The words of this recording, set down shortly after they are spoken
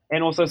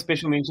And also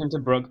special mention to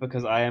Brooke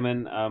because I am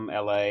in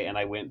LA and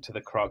I went to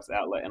the Crocs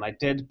outlet and I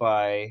did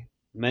buy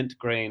mint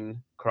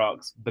green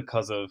Crocs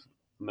because of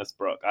Miss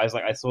Brooke. I was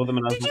like, I saw them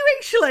and I was Did like, you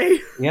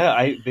actually?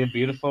 yeah, they're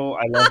beautiful.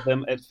 I love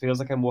them. It feels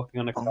like I'm walking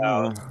on a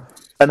cloud. Oh.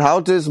 And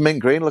how does mint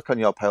green look on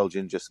your pale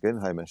ginger skin,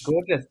 Hamish?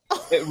 Gorgeous.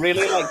 It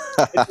really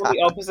it's on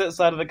the opposite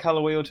side of the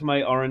color wheel to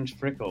my orange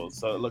freckles,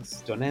 so it looks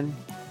stunning.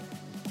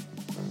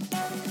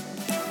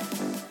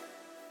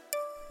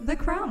 The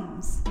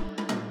Crumbs.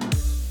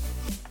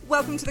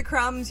 Welcome to the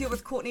Crumbs. You're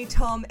with Courtnay,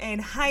 Tom, and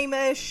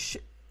Hamish.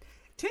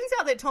 Turns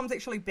out that Tom's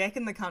actually back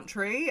in the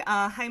country.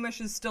 Hamish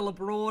is still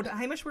abroad.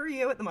 Hamish, where are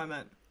you at the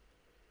moment?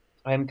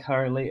 I am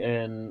currently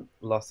in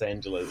Los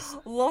Angeles.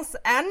 Los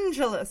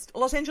Angeles.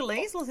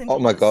 Oh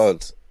my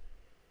god.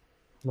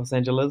 Los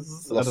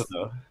Angeles? I don't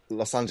know.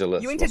 Los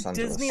Angeles. You went to Los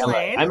Angeles.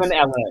 Disneyland? I'm in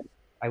LA.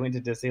 I went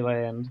to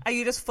Disneyland. Are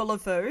you just full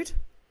of food?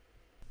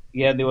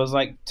 Yeah, there was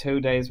like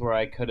 2 days where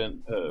I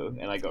couldn't poo,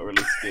 and I got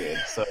really scared.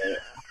 So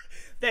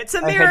That's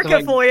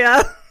America for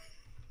you.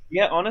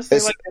 Yeah, honestly,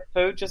 like the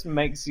food just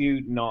makes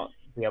you not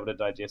be able to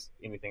digest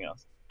anything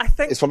else. I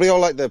think it's probably all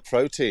like the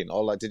protein,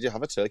 or like, did you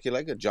have a turkey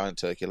leg, a giant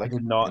turkey leg? I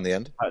did not in the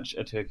end touch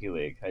a turkey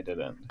leg. I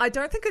didn't. I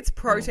don't think it's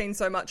protein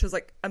so much as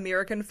like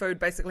American food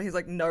basically has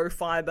like no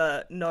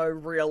fiber, no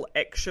real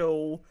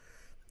actual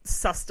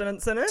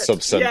sustenance in it.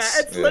 Substance. Yeah,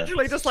 it's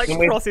literally just like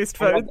processed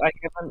food. I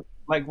haven't,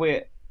 like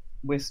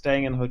we're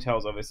staying in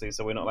hotels obviously,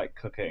 so we're not like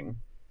cooking,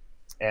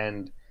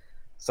 and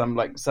some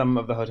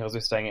of the hotels we're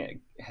staying at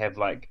have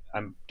like,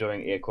 I'm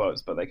doing air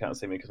quotes, but they can't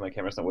see me because my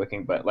camera's not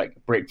working, but like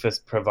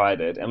breakfast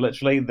provided. And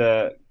literally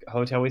the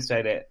hotel we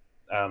stayed at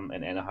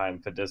in Anaheim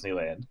for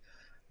Disneyland,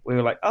 we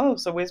were like, oh,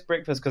 so where's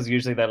breakfast? Because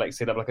usually they like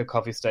set up like a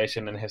coffee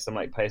station and have some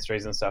like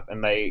pastries and stuff.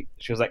 And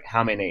she was like,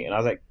 how many? And I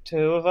was like, 2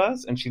 of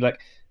us. And she like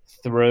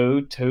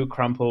threw 2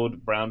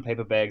 crumpled brown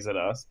paper bags at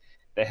us.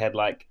 They had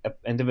like a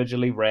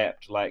individually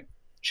wrapped like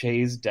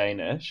cheese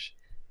Danish,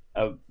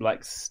 a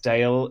like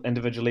stale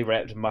individually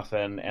wrapped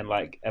muffin, and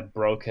like a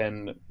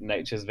broken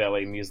Nature's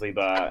Valley muesli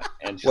bar.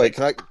 And wait,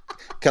 can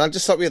I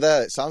just stop you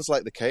there? It sounds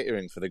like the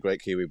catering for the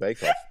Great Kiwi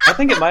Bake Off. I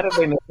think it might have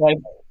been the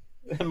same.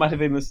 It might have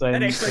been the same.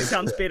 It actually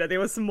sounds better. There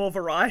was some more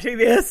variety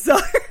there, so.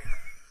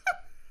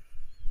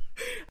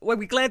 Well,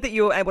 we're glad that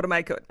you were able to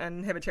make it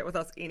and have a chat with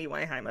us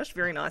anyway, Hamish.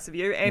 Very nice of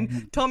you.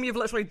 And Tom, you've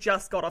literally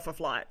just got off a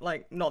flight,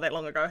 like not that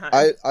long ago.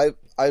 Hey?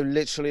 I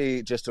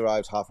literally just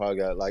arrived half hour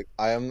ago. Like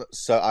I'm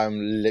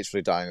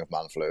literally dying of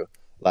man flu.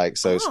 Like,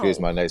 so excuse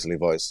my nasally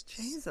voice.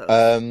 Jesus.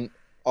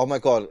 Oh my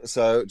god.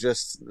 So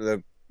just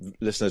the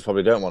listeners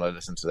probably don't want to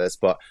listen to this,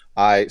 but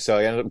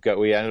we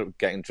ended up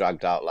getting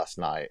dragged out last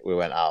night. We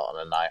went out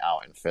on a night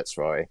out in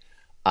Fitzroy,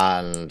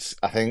 and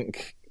I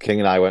think King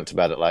and I went to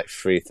bed at like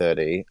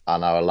 3:30,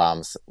 and our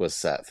alarm was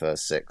set for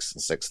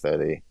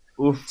 6:30.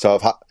 So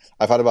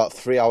I've had about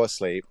 3 hours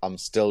sleep. I'm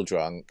still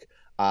drunk,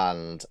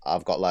 and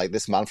I've got like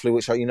this man flu,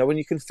 which, you know, when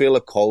you can feel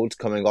a cold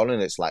coming on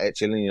and it's like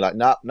itching, and you're like,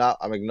 nah,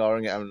 I'm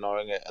ignoring it, and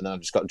then I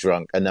just got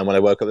drunk, and then when I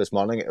woke up this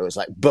morning, it was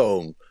like,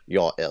 boom,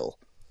 you're ill.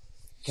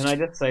 Can I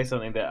just say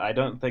something that I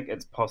don't think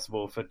it's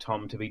possible for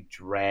Tom to be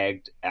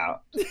dragged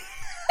out?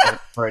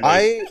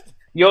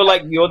 You're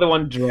the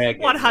one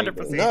dragging.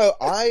 100%. No,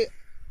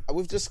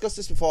 we've discussed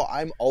this before.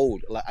 I'm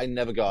old. Like, I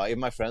never go out. Even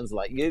my friends are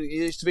like, you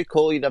used to be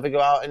cool. You never go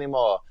out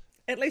anymore.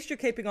 At least you're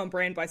keeping on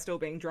brand by still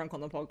being drunk on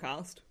the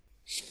podcast.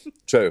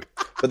 True.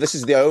 But this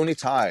is the only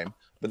time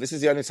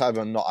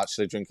I'm not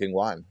actually drinking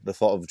wine. The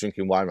thought of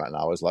drinking wine right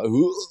now is like,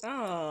 ooh.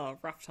 Oh,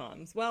 rough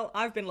times. Well,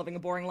 I've been living a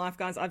boring life,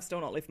 guys. I've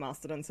still not left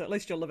Masterton, so at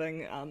least you're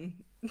living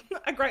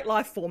a great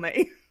life for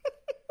me.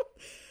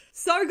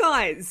 So,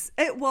 guys,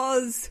 it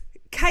was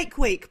Cake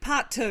Week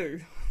Part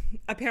 2.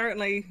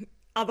 Apparently,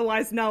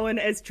 otherwise known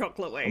as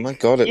Chocolate Week. Oh my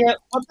god! Yeah,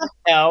 what the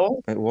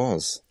hell? It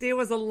was. There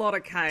was a lot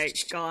of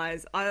cake,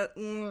 guys.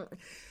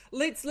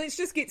 Let's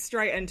just get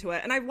straight into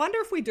it. And I wonder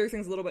if we do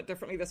things a little bit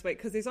differently this week,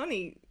 because there's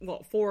only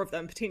 4 of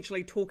them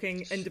potentially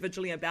talking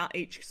individually about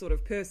each sort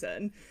of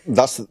person.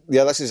 That's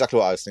exactly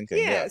what I was thinking.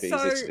 Yeah, it'd be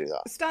so easy to do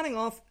that. Starting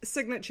off,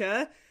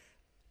 signature.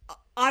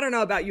 I don't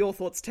know about your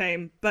thoughts,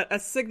 team, but a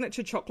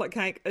signature chocolate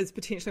cake is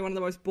potentially one of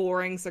the most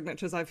boring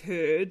signatures I've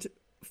heard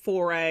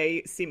for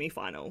a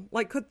semi-final.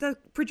 Like, could the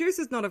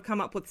producers not have come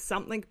up with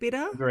something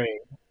better? Agree.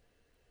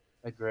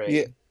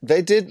 Yeah,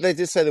 they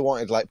did say they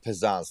wanted like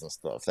pizzazz and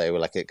stuff. They were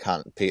like,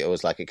 Peter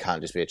was like, it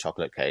can't just be a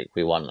chocolate cake.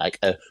 We want like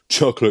a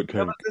chocolate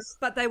cake.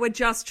 But they were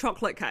just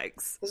chocolate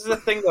cakes. This is the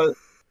thing though.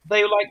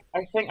 They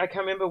I can't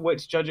remember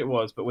which judge it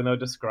was, but when they were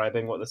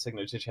describing what the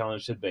signature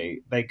challenge should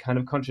be, they kind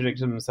of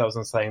contradicted themselves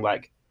and saying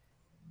like,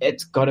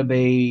 it's got to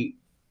be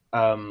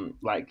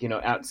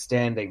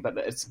outstanding, but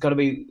it's got to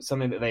be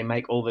something that they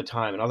make all the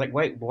time. And I was like,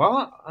 wait,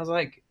 what? I was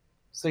like,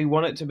 so you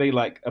want it to be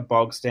like a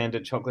bog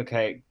standard chocolate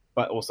cake,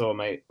 but also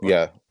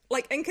yeah.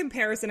 Like, in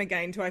comparison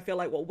again to, I feel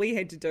like, what we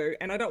had to do,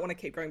 and I don't want to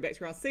keep going back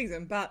to our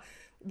season, but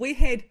we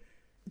had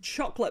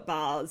chocolate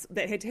bars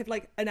that had to have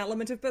like an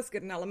element of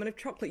biscuit, an element of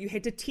chocolate. You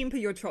had to temper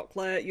your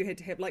chocolate, you had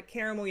to have like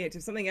caramel, you had to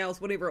have something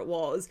else, whatever it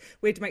was.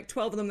 We had to make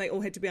 12 of them, they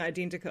all had to be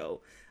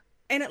identical.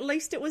 And at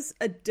least it was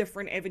a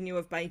different avenue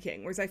of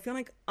baking, whereas I feel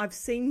like I've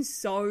seen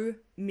so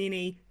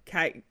many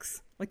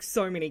cakes, like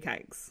so many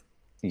cakes.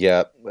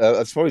 Yeah,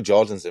 it's probably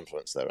Jordan's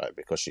influence there, right?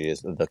 Because she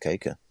is the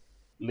caker.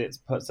 Let's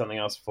put something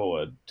else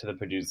forward to the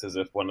producers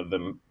if one of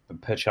them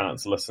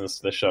perchance listens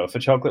to the show. For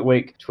Chocolate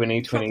Week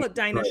 2020. Chocolate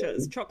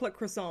danishes, chocolate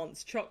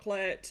croissants,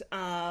 chocolate,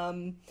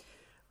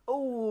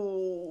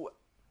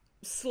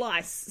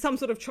 slice, some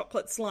sort of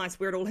chocolate slice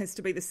where it all has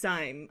to be the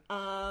same.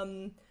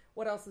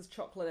 What else is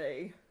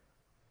chocolatey?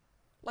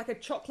 Like a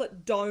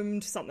chocolate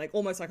domed something,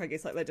 almost like I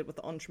guess like they did with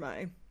the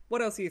entremet.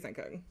 What else are you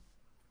thinking?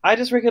 I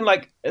just reckon,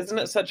 like, isn't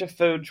it such a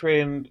food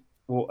trend,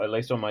 well, at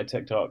least on my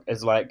TikTok,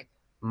 is like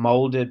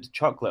molded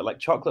chocolate, like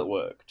chocolate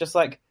work. Just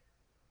like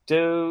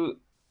do,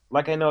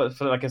 like, I know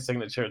for like a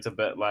signature it's a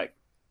bit like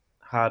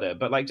harder,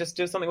 but like just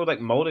do something with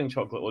like molding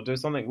chocolate, or do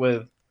something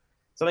with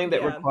something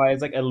that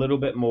requires like a little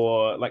bit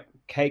more, like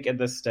cake at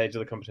this stage of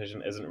the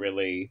competition isn't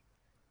really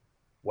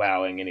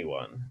wowing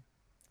anyone.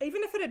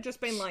 Even if it had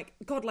just been like,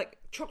 God, like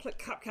chocolate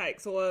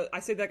cupcakes, or I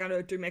said they're going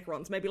to do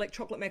macarons, maybe like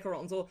chocolate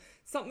macarons, or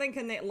something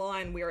in that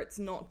line where it's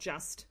not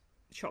just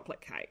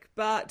chocolate cake.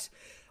 But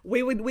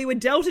we were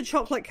dealt a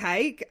chocolate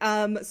cake.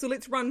 So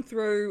let's run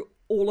through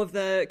all of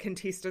the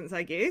contestants,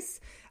 I guess.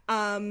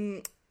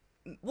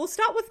 We'll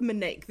start with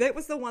Monique. That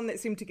was the one that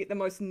seemed to get the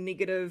most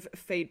negative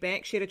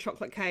feedback. She had a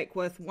chocolate cake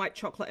with white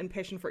chocolate and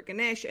passion fruit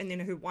ganache, and then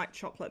her white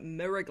chocolate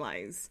mirror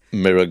glaze.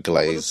 Mirror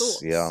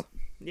glaze, yeah.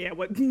 Yeah,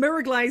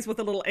 mirror glaze with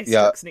a little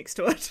asterisk next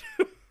to it.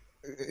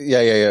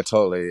 Yeah,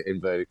 totally.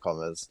 Inverted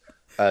commas.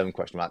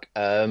 Question mark.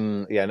 Yeah,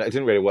 no, it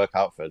didn't really work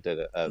out for her, did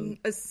it?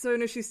 As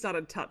soon as she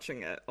started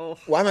touching it,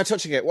 why am I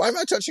touching it?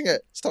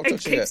 Stop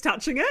touching it. It keeps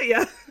touching it,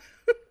 yeah.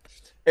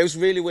 It was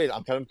really weird.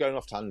 I'm kind of going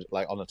off on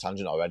a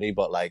tangent already,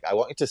 but like I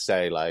wanted to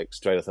say, like,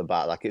 straight off the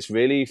bat, like it's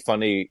really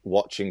funny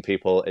watching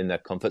people in their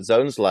comfort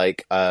zones.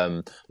 Like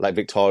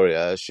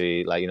Victoria,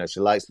 she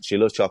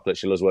loves chocolate,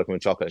 she loves working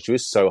with chocolate. She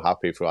was so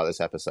happy throughout this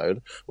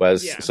episode,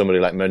 whereas somebody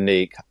like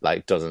Monique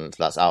like doesn't.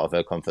 That's out of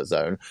her comfort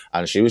zone,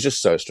 and she was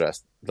just so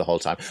stressed the whole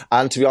time.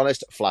 And to be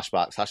honest,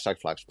 flashbacks,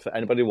 #flags. For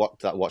anybody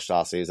that watched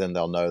our season,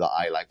 they'll know that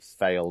I like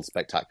failed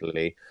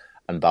spectacularly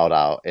and bowed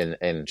out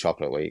in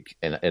Chocolate Week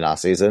in our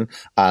season,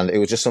 and it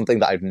was just something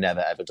that I've never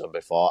ever done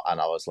before, and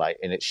I was like,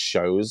 and it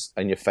shows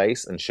in your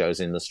face and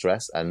shows in the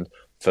stress, and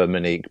for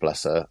Monique,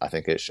 bless her, I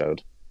think it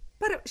showed.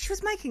 But she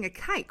was making a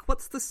cake.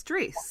 What's the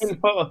stress?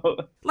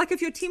 Like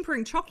if you're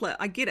tempering chocolate,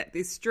 I get it,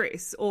 there's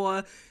stress,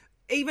 or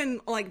even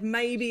like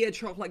maybe a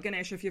chocolate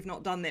ganache if you've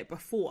not done that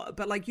before,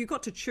 but like you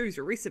got to choose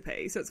your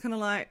recipe, so it's kind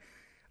of like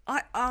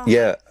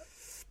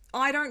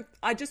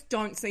I just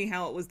don't see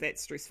how it was that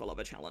stressful of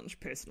a challenge,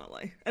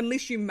 personally.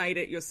 Unless you made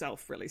it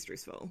yourself really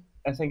stressful.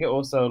 I think it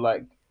also,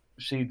 like,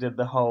 she did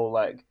the whole,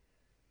 like,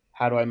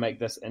 how do I make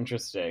this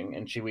interesting?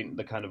 And she went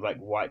the kind of, like,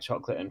 white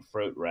chocolate and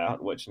fruit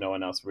route, which no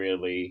one else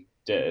really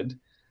did.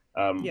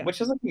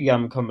 Which is, like, a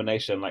yum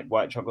combination, like,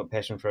 white chocolate,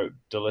 passion fruit,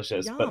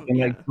 delicious. Yum, but then,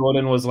 like,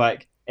 Jordan was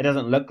like, it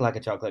doesn't look like a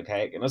chocolate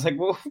cake. And I was like,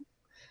 well,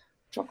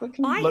 chocolate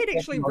can I look had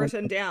actually like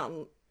written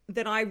down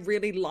that I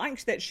really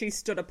liked that she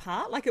stood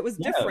apart. Like, it was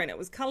different, it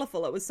was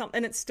colourful, it was something,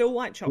 and it's still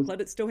white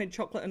chocolate, it still had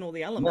chocolate in all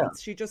the elements.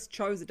 She just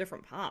chose a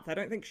different path. I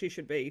don't think she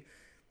should be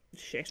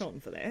shat on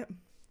for that.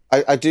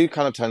 I do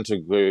kind of tend to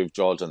agree with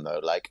Jordan,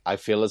 though. Like, I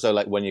feel as though,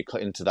 like, when you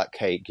cut into that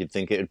cake, you'd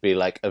think it would be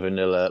like a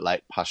vanilla,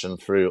 like, passion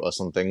fruit or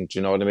something. Do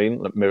you know what I mean?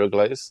 Like mirror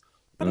glaze,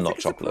 but not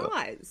it's like chocolate. A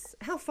surprise.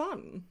 How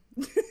fun!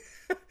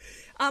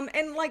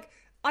 And like,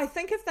 I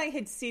think if they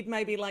had said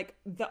maybe like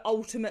the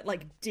ultimate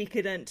like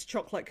decadent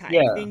chocolate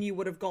cake, then you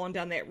would have gone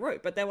down that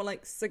route. But they were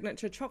like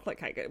signature chocolate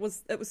cake. It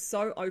was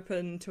so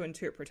open to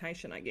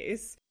interpretation, I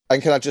guess.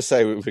 And can I just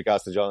say, with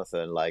regards to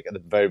Jonathan, like at the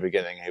very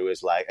beginning, he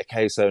was like,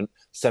 "Okay, so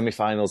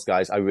semi-finals,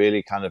 guys, I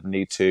really kind of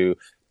need to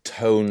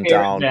tone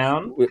down,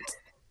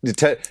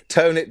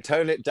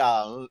 tone it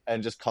down,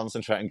 and just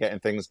concentrate on getting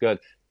things good."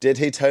 Did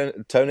he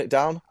tone it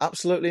down?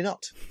 Absolutely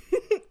not.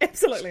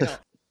 Absolutely not.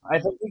 I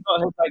think he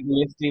got his like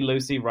lefty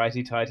loosey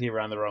righty tighty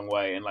around the wrong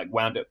way and like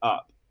wound it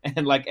up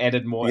and like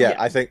added more. Yeah,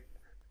 I think.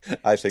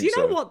 Do you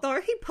know what though?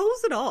 He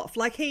pulls it off.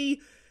 Like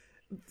he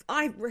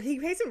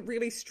hasn't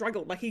really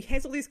struggled. Like he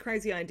has all these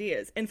crazy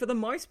ideas, and for the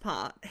most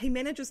part, he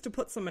manages to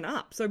put something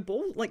up. So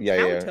ball like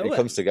to it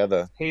comes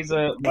together. He's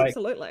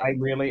absolutely. I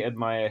really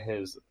admire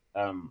his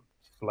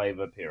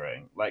flavor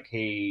pairing. Like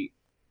he's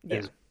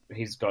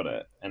got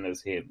it in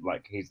his head.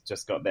 Like he's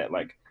just got that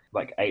like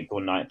 8th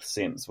or 9th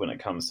sense when it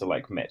comes to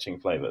like matching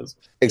flavors.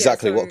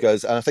 Exactly what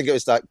goes, and I think it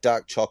was like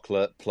dark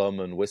chocolate, plum,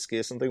 and whiskey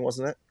or something,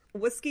 wasn't it?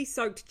 Whiskey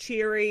soaked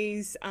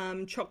cherries,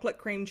 chocolate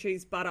cream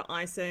cheese butter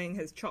icing,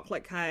 his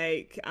chocolate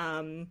cake.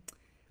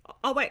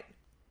 Oh wait,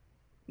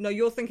 no,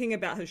 you're thinking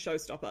about his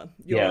showstopper.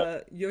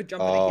 You're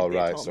jumping ahead there,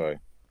 right, Tom. sorry.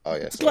 Oh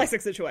yes, classic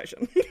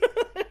situation.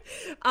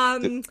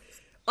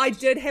 I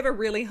did have a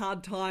really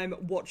hard time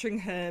watching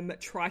him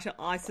try to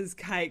ice his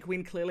cake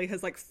when clearly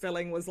his like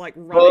filling was like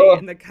running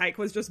and the cake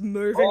was just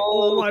moving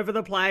all over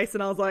the place,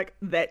 and I was like,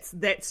 that's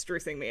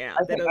stressing me out.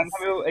 I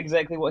know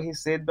exactly what he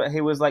said, but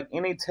he was like,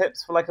 any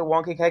tips for like a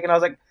wonky cake? And I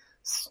was like,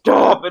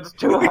 stop, it's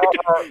too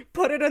hot.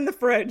 Put it in the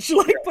fridge,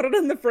 like put it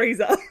in the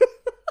freezer.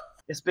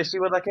 Especially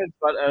with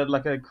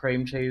like a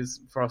cream cheese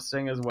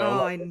frosting as well.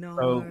 Oh, like, I know.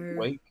 So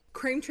weak.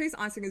 Cream cheese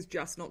icing is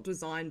just not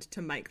designed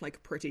to make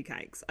like pretty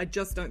cakes. I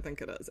just don't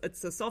think it is.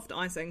 It's a soft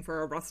icing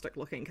for a rustic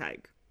looking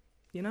cake,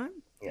 you know?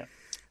 Yeah.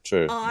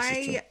 True.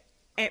 I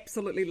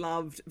absolutely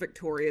loved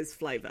Victoria's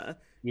flavour.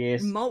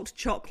 Yes. Malt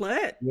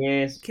chocolate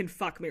Yes. can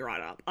fuck me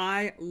right up.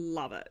 I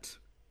love it.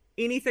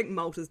 Anything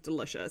malt is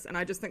delicious, and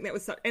I just think that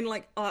was so. And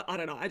like, I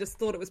don't know, I just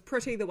thought it was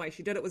pretty. The way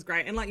she did it was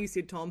great, and like you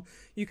said, Tom,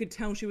 you could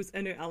tell she was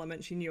in her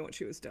element. She knew what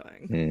she was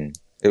doing.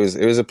 She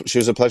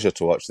was a pleasure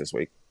to watch this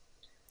week.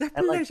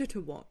 A pleasure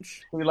to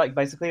watch. Who like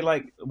basically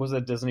like was a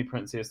Disney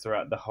princess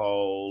throughout the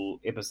whole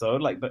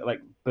episode. But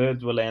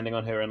birds were landing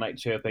on her and like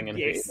chirping in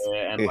Yes. her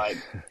ear, and like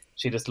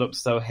she just looked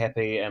so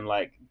happy and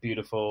like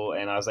beautiful.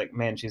 And I was like,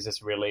 man, she's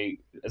just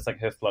really. It's like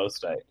her flow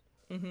state.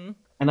 Mm-hmm.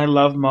 And I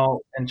love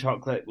malt and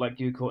chocolate, like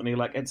you, Courtney.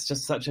 Like it's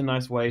just such a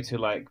nice way to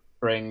like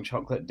bring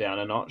chocolate down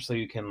a notch, so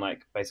you can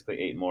like basically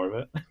eat more of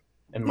it.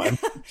 In my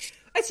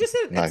It's just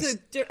Nice.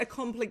 it's a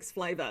complex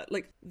flavor.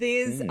 Like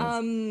there's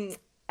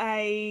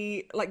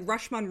a like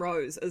Rush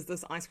Munro's is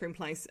this ice cream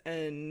place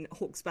in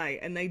Hawke's Bay,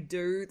 and they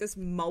do this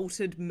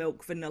malted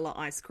milk vanilla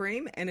ice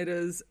cream, and it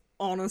is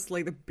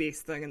honestly the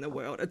best thing in the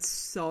world. It's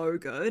so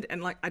good,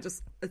 and like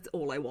it's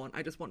all I want.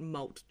 I just want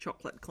malt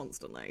chocolate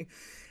constantly.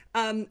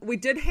 We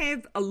did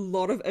have a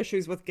lot of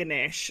issues with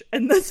Ganache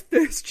in this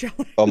first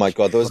challenge. Oh my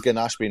god, those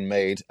Ganache being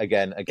made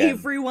again.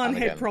 Everyone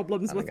had again,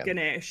 problems with again.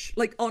 Ganache.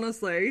 Like,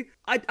 honestly,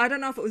 I don't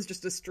know if it was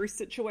just a stress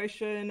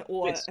situation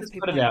or Let's if just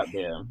people put it out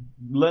there.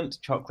 Lindt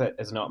chocolate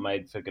is not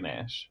made for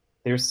Ganache.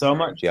 There's so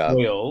much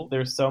oil.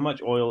 There's so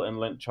much oil in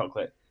Lindt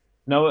chocolate.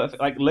 No, if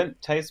like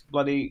Lindt tastes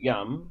bloody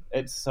yum.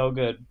 It's so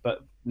good, but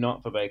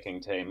not for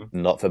baking, team.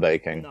 Not for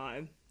baking.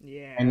 No,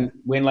 yeah. And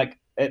when like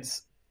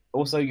it's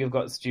also you've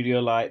got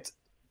Studio Light.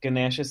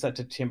 Ganache is such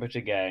a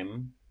temperature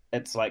game.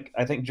 It's like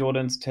I think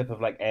Jordan's tip of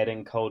like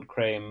adding cold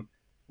cream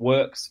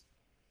works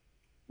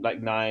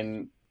like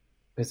 9%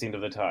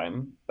 of the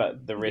time,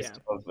 but the rest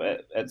of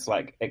it, it's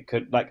like it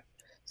could like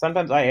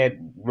sometimes I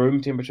add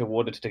room temperature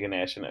water to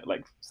Ganache and it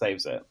like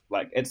saves it.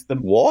 Like it's the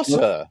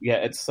Water? Yeah,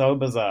 it's so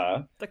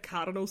bizarre. The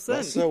cardinal sin.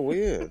 That's so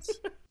weird.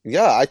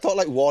 Yeah, I thought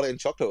like water and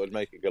chocolate would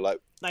make it go like.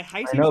 They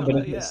hate I know, each but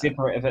other, if it's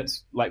separate, if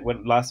it's like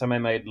when last time I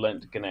made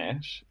Lindt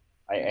Ganache,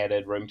 I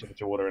added room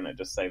temperature water and it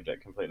just saved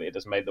it completely. It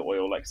just made the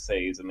oil like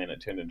seize and then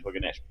it turned into a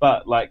Ganache.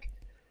 But like,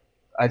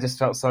 I just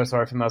felt so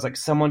sorry for them. I was like,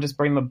 someone just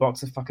bring the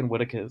box of fucking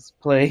Whitakers,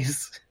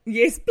 please.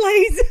 Yes,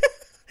 please.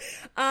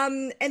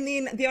 And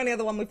then the only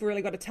other one we've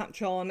really got to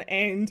touch on,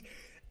 and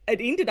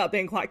it ended up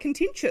being quite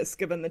contentious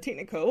given the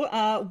technical,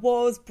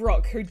 was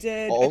Brooke, who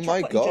did a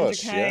chocolate and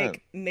ginger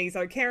cake,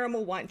 miso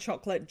caramel, white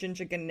chocolate,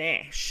 ginger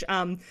ganache.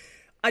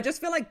 I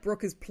just feel like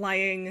Brooke is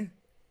playing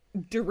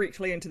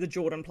directly into the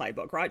Jordan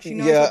playbook, right? She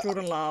knows what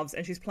Jordan loves,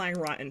 and she's playing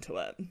right into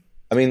it.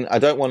 I mean, I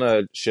don't want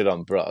to shit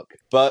on Brooke,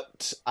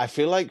 but I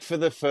feel like for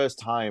the first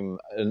time,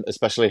 and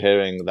especially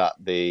hearing that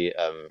the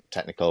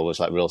technical was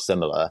like real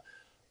similar,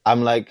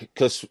 I'm like,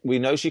 because we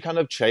know she kind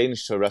of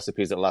changed her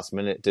recipes at the last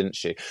minute, didn't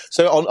she?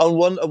 So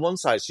on one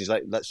side, she's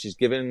like that she's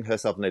giving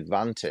herself an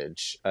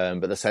advantage,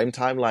 but at the same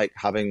time, like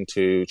having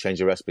to change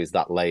her recipes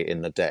that late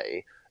in the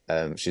day.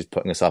 She's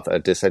putting herself at a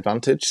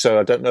disadvantage, so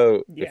I don't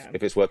know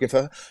if it's working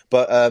for her.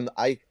 But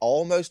I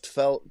almost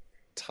felt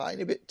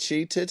tiny bit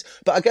cheated.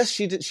 But I guess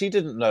she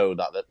didn't know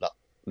that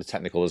the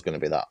technical was going to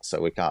be that,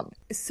 so we can't.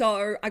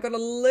 So I got a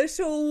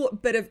little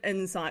bit of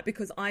insight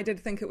because I did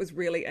think it was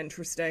really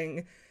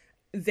interesting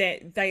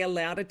that they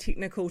allowed a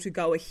technical to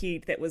go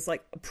ahead that was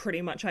like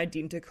pretty much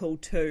identical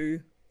to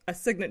a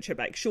signature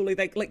bake. Surely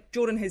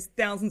Jordan has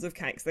thousands of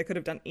cakes. They could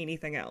have done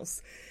anything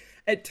else.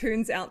 It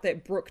turns out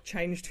that Brooke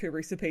changed her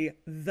recipe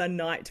the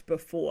night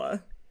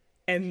before.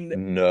 And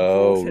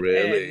no,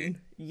 really?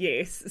 In.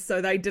 Yes.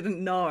 So they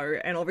didn't know.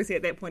 And obviously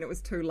at that point it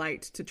was too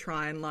late to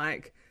try and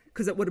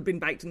because it would have been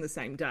baked in the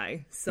same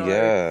day.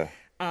 So,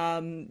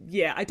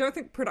 I don't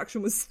think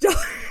production was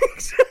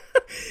stoked.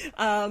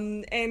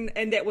 And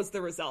that was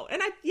the result.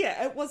 And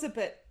it was a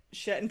bit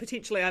shit. And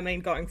potentially, I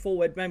mean, going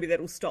forward, maybe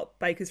that'll stop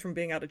bakers from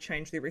being able to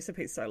change their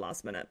recipes so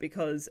last minute,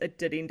 because it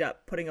did end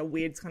up putting a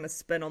weird kind of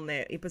spin on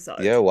that episode.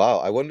 Yeah, wow.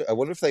 I wonder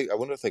if they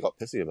got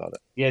pissy about it.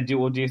 Yeah,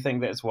 do you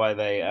think that's why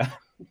they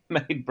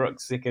made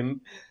Brooke second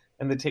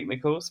in the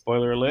technical?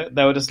 Spoiler alert.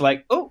 They were just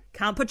like, oh,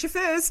 can't put you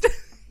first.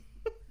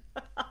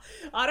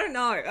 I don't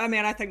know. I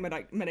mean, I think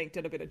Monique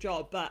did a better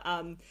job, but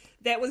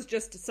that was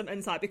just some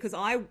insight, because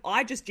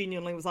I just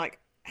genuinely was like,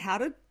 how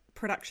did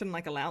production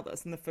allow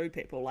this, and the food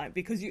people,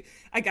 because you,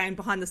 again,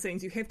 behind the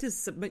scenes, you have to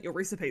submit your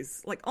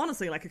recipes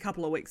honestly a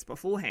couple of weeks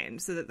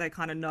beforehand so that they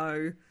kind of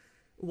know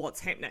what's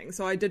happening.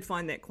 So I did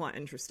find that quite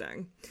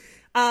interesting.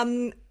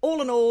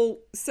 All in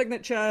all,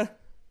 signature,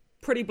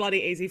 pretty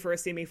bloody easy for a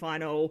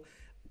semi-final.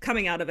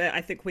 Coming out of it,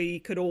 I think we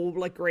could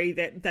all agree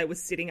that they were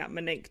setting up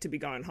Monique to be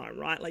going home,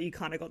 right? You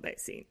kind of got that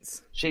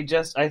sense.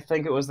 I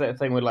think it was that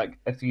thing where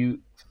if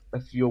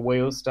your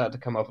wheels start to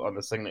come off on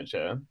the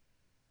signature,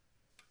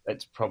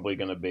 it's probably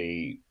going to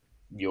be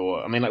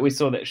I mean, like we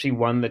saw that she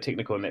won the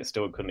technical and that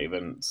still couldn't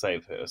even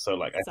save her. So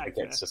like I think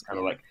it's just kind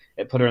of like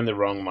it put her in the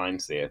wrong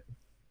mindset.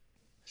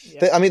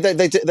 Yeah.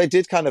 They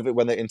did kind of,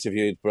 when they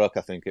interviewed Brooke,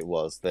 I think it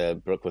was,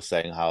 Brooke was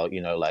saying how,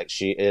 like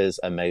she is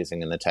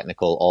amazing in the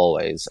technical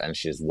always, and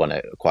she's won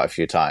it quite a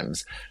few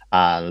times,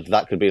 and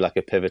that could be like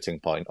a pivoting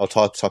point. Or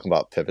talking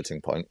about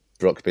pivoting point,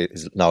 Brooke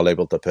is now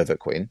labelled the pivot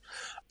queen.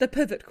 The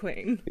pivot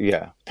queen.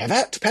 Yeah,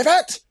 pivot.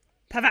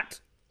 But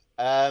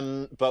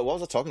what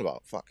was I talking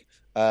about? Fuck.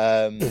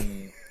 Oh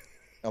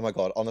my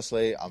god!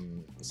 Honestly,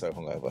 I'm so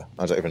hungover.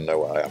 I don't even know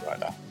where I am right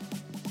now.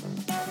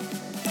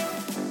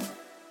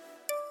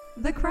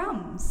 The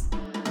Crumbs.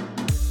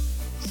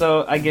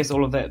 So I guess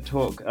all of that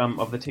talk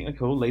of the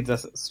technical leads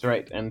us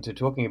straight into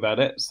talking about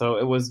it. So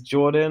it was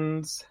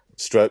Jordan's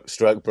stroke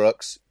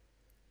Brooks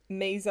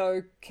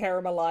Miso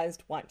caramelized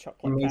white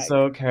chocolate cake.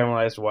 Miso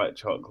caramelized white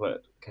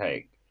chocolate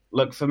cake.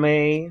 Look, for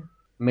me,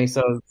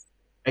 miso's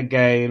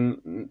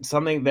again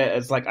something that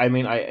is like, I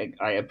mean,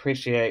 I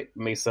appreciate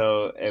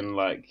miso in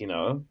like,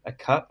 a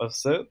cup of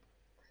soup.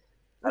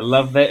 I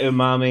love that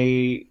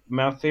umami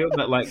mouthfeel,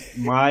 but like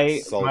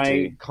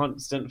my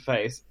constant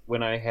face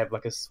when I have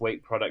like a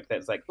sweet product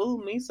that's like,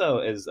 oh,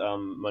 miso, is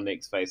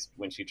Monique's face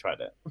when she tried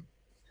it.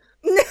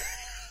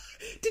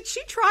 Did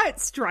she try it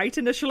straight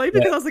initially?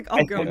 Because I was like,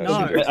 oh girl,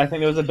 no. I think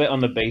there was a bit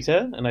on the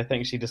beater, and I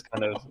think she just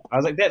kind of, I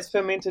was like, that's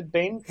fermented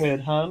bean curd,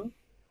 hun.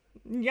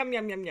 Yum,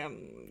 yum, yum,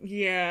 yum.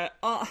 Yeah.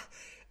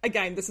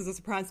 Again, this is a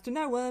surprise to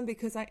no one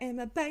because I am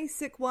a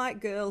basic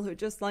white girl who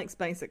just likes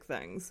basic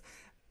things.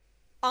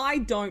 I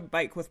don't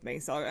bake with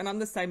miso, and I'm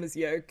the same as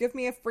you. Give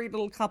me a free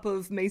little cup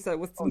of miso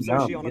with some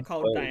sushi on a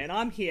cold day, and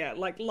I'm here.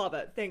 Like, love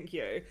it. Thank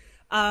you.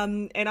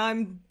 And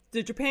I'm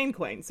the Japan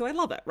queen, so I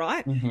love it,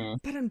 right? Mm-hmm.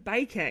 But in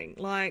baking,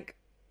 like,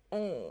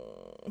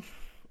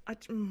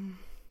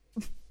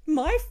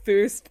 my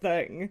first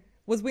thing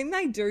was when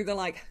they do the,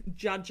 like,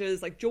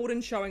 judges, like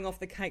Jordan showing off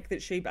the cake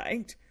that she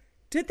baked.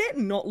 Did that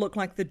not look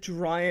like the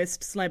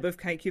driest slab of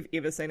cake you've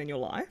ever seen in your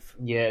life?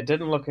 Yeah, it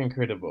didn't look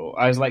incredible.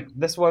 I was like,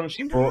 this one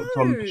she brought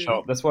from the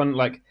shop. This one,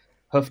 like,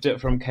 hoofed it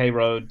from K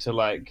Road to,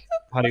 like,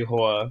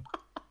 Parihoa,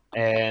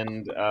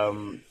 and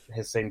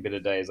has seen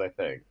better days, I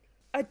think.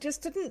 It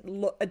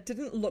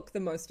didn't look the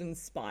most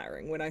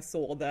inspiring when I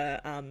saw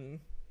that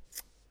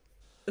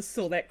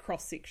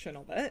cross section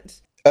of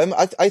it.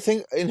 I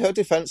think, in her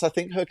defense, I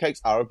think her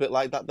cakes are a bit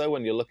like that though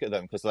when you look at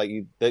them, because like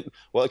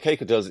what a cake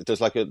does, it does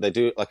they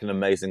do like an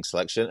amazing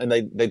selection, and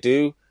they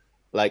do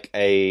like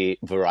a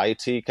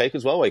variety cake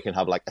as well, where you can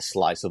have like a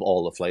slice of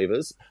all the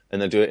flavors,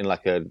 and they do it in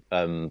like a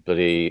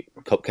bloody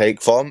cupcake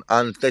form,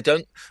 and they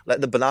don't, like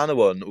the banana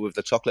one with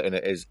the chocolate in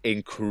it is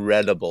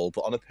incredible,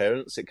 but on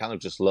appearance it kind of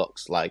just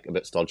looks like a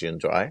bit stodgy and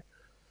dry,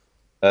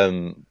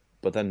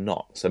 but they're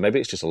not, so maybe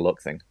it's just a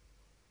look thing.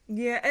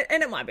 Yeah,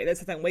 and it might be.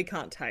 That's the thing. We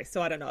can't taste,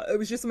 so I don't know. It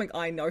was just something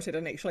I noted,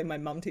 and actually my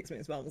mum texted me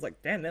as well and was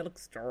like, damn, that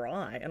looks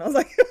dry. And I was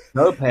like...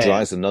 No, Pam.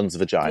 Dry as a nun's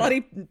vagina.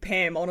 Bloody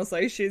Pam,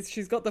 honestly.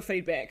 She's got the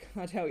feedback,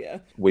 I tell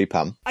you. Wee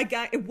Pam.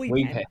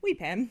 Wee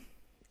Pam.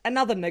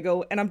 Another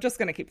niggle, and I'm just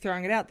going to keep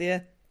throwing it out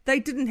there.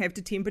 They didn't have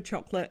to temper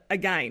chocolate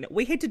again.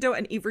 We had to do it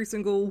in every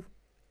single...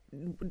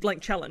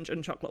 like challenge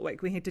in Chocolate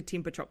Week. We had to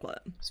temper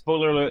chocolate.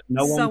 Spoiler alert,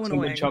 no one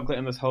tempered chocolate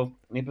in this whole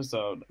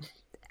episode.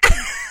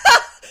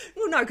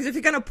 Well, no, because if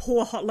you're going to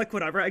pour hot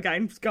liquid over it,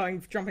 again,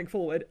 jumping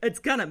forward, it's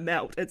going to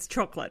melt. It's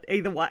chocolate,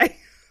 either way.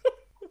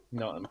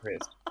 Not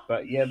impressed.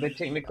 But yeah, the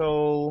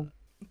technical...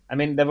 I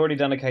mean, they've already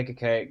done a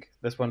cake.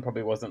 This one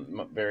probably wasn't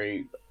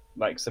very,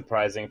 like,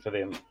 surprising for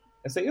them.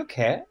 Is that your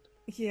cat?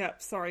 Yeah,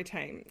 sorry,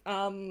 team.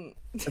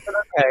 Is it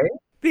okay?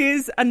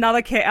 There's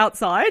another cat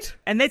outside,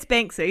 and that's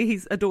Banksy.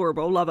 He's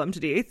adorable, love him to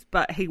death,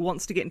 but he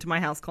wants to get into my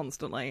house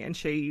constantly, and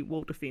she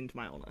will defend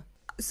my honour.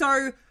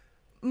 So,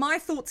 my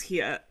thoughts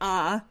here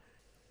are...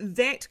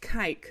 that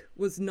cake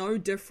was no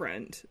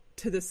different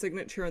to the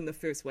signature in the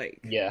first week.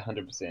 Yeah,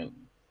 100%.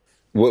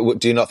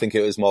 Do you not think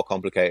it was more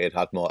complicated,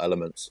 had more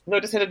elements? No,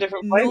 it just had a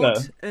different flavour.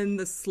 Not in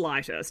the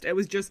slightest. It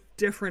was just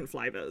different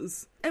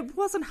flavours. It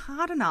wasn't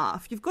hard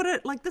enough. You've got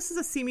to, like, this is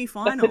a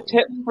semi-final. But the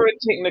tip for a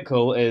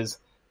technical is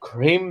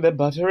cream the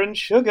butter and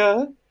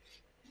sugar.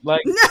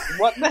 Like,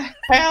 what the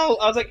hell?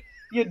 I was like,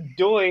 you're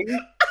doing...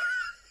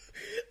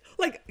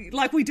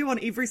 Like we do on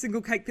every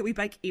single cake that we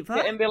bake ever.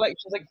 Yeah, and they're like,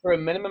 she's like, for a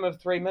minimum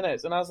of 3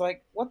 minutes. And I was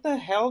like, what the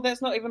hell?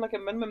 That's not even like a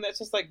minimum. That's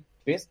just like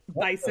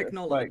basic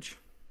knowledge.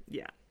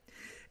 Yeah.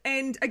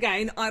 And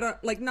again, I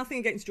don't, like, nothing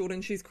against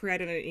Jordan. She's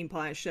created an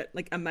empire, shit,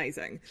 like,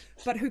 amazing.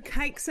 But her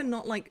cakes are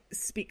not like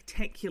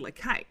spectacular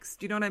cakes.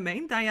 Do you know what I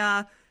mean? They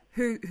are,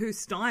 her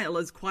style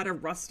is quite a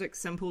rustic,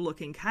 simple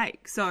looking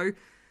cake. So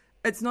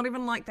it's not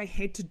even like they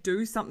had to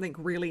do something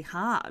really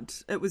hard.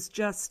 It was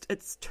just,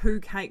 it's two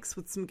cakes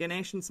with some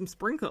ganache and some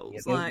sprinkles.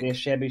 Yeah, they're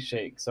shabby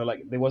chic. So,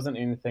 like, there wasn't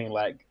anything,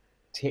 like,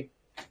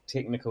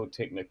 technical.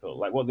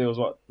 Like, what, there was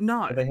what?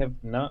 No. Did they have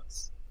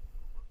nuts?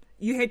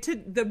 You had to,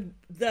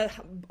 the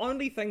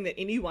only thing that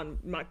anyone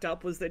mucked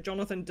up was that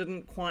Jonathan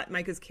didn't quite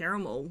make his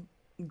caramel,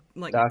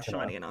 like, dark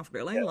shiny enough,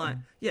 really. Yeah. Like,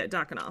 yeah,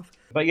 dark enough.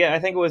 But yeah, I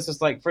think it was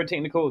just, like, for a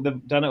technical,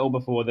 they've done it all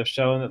before. They've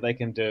shown that they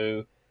can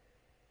do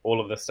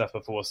all of this stuff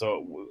before,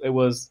 so it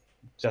was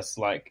just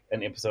like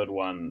an episode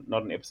 1,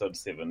 not an episode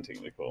 7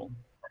 technical.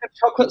 Like a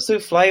chocolate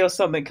souffle or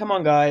something. Come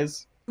on,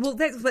 guys. Well,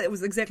 that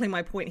was exactly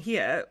my point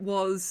here,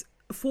 was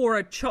for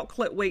a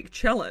chocolate week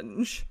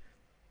challenge,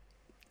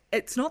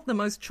 it's not the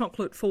most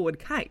chocolate-forward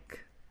cake.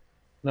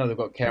 No, they've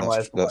got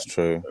caramelized. That's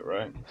true.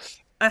 Right?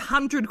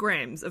 100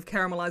 grams of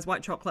caramelized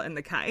white chocolate in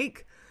the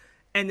cake,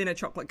 and then a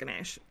chocolate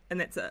ganache, and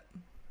that's it.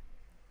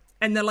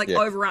 And the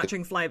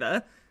overarching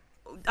flavour,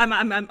 I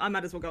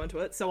might as well go into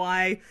it. So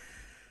I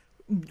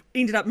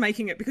ended up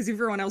making it because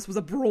everyone else was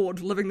abroad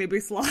living their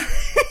best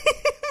life.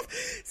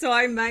 So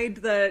I made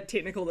the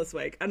technical this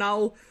week, and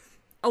I'll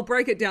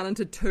break it down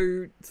into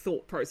 2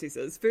 thought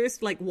processes.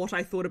 First, like what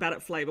I thought about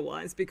it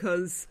flavour-wise,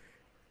 because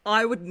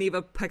I would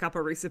never pick up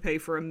a recipe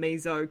for a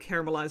Miso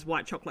caramelized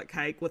white chocolate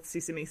cake with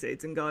sesame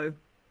seeds and go,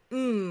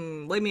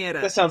 let me at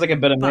it. That sounds like a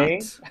bit of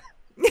me.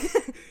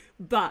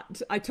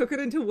 But I took it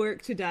into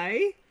work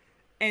today,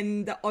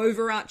 and the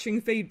overarching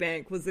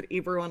feedback was that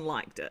everyone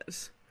liked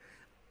it.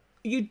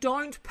 You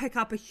don't pick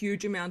up a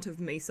huge amount of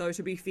miso,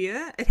 to be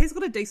fair. It has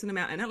got a decent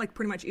amount in it, like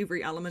pretty much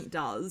every element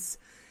does.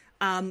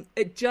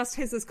 It just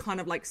has this kind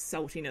of like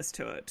saltiness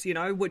to it, you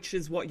know, which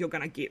is what you're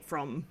going to get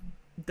from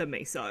the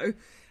miso.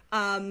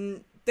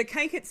 The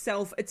cake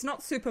itself, it's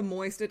not super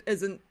moist. It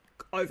isn't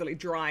overly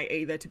dry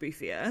either, to be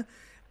fair.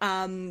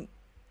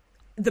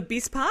 The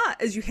best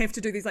part is you have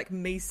to do these like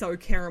miso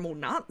caramel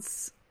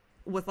nuts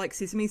with like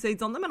sesame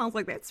seeds on them, and I was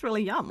like, that's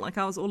really yum. Like,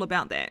 I was all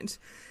about that.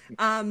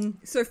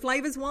 So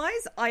flavors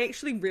wise, I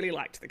actually really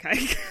liked the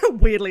cake,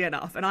 weirdly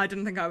enough, and I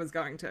didn't think I was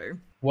going to.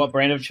 What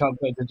brand of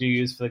chocolate did you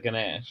use for the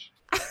ganache?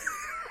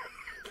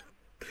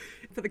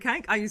 For the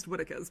cake, I used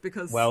Whittaker's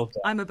because Well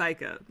done. I'm a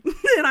baker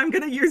and I'm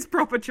going to use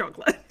proper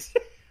chocolate.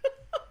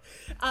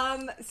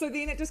 So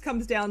then it just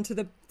comes down to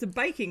the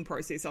baking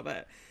process of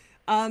it.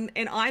 And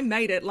I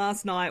made it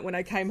last night when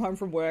I came home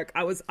from work.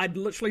 I'd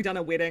literally done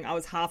a wedding. I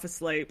was half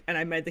asleep and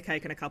I made the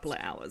cake in a couple of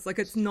hours. Like,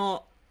 it's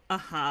not a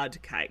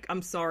hard cake.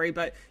 I'm sorry,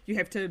 but you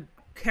have to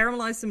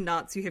caramelize some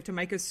nuts. You have to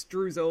make a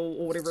streusel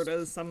or whatever it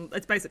is.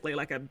 It's basically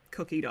like a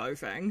cookie dough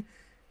thing,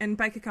 and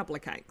bake a couple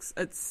of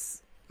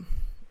cakes.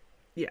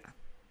 Yeah.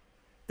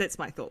 That's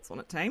my thoughts on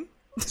it, team.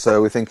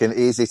 So we're thinking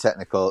easy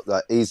technical,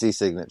 easy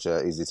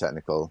signature, easy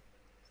technical.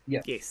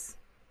 Yeah. Yes.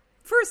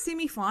 For a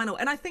semi-final.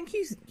 And I think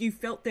you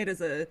felt that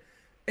as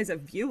a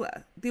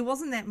viewer. There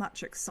wasn't that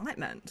much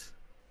excitement.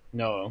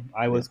 No,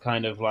 I was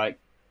kind of like,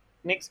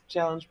 next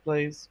challenge,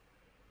 please.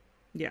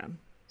 Yeah.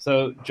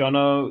 So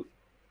Jono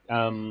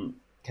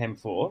came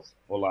fourth,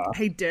 or last.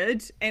 He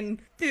did.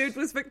 And third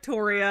was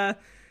Victoria,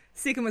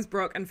 second was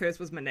Brooke, and first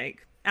was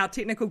Monique. Our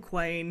technical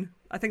queen.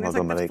 I think that's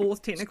Well like done, the Monique.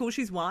 4th technical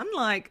she's won.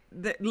 Like,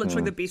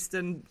 literally the best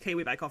in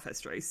Kiwi Bake Off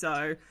history.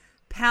 So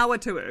power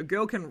to her.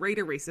 Girl can read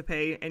a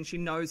recipe and she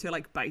knows her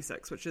like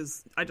basics, which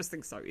is, I just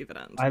think, so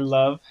evident. I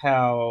love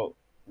how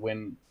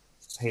when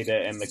Peter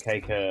and the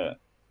caker,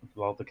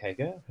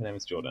 her name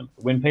is Jordan.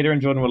 When Peter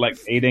and Jordan were like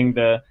eating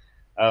the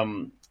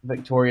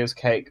Victoria's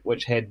cake,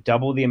 which had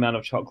double the amount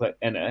of chocolate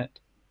in it,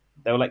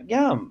 they were like,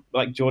 yum.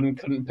 Like, Jordan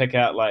couldn't pick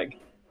out like,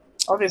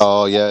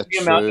 Oh yeah, the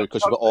amount true. of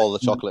Because you've got all the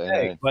chocolate in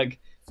cake. it. Like,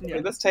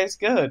 this tastes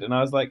good. And I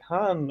was like,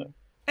 hun.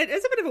 It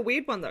is a bit of a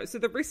weird one though. So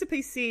the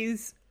recipe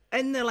says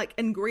in the like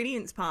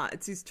ingredients part,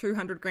 it says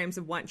 200 grams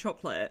of white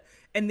chocolate,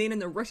 and then in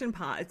the written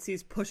part, it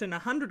says put in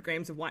 100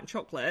 grams of white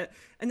chocolate.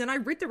 And then I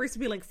read the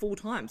recipe like 4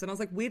 times, and I was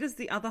like, where does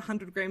the other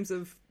 100 grams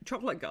of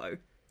chocolate go?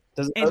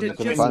 Does And it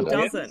couldn't just find it.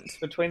 doesn't.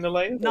 Between the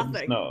layers?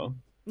 Nothing. No.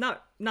 No,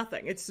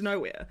 nothing. It's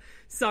nowhere.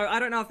 So I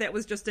don't know if that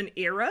was just an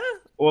error.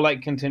 Or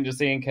like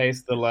contingency in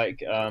case the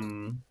like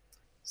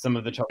some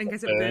of the chocolate In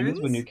case it burns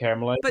burns? when you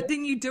caramelize But it.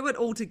 then you do it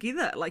all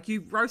together. Like,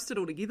 you roast it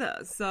all together.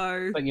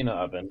 So But you know,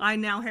 oven. I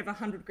now have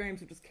 100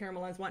 grams of just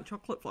caramelized white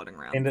chocolate floating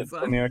around. Send it so.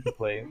 to America,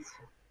 please.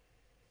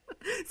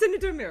 Send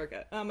it to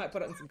America. I might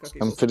put it in some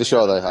cookies. I'm or pretty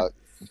something. sure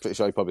I'm pretty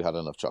sure you probably had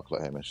enough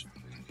chocolate, Hamish.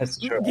 That's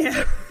true.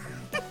 Yeah.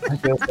 I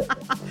feel so.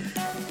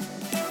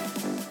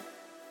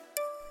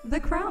 The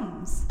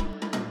Crumbs.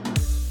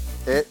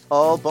 It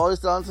all boils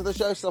down to the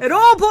showstopper. It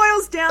all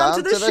boils down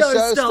to the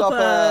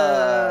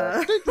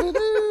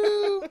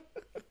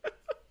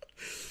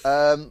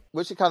showstopper.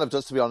 Which it kind of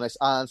does, to be honest.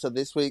 And so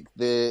this week,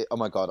 oh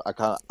my god, I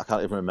can't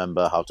even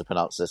remember how to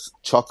pronounce this.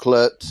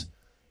 Chocolate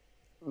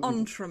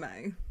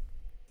Entremet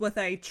with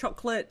a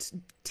chocolate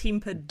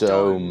tempered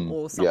Dome, dome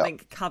or something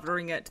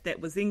covering it that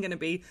was then going to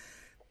be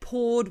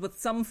poured with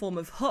some form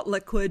of hot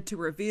liquid to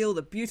reveal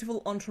the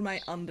beautiful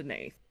entremet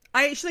underneath.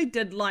 I actually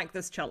did like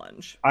this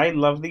challenge. I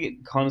love the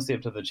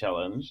concept of the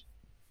challenge.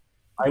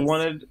 Yes.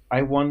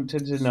 I wanted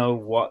to know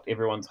what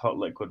everyone's hot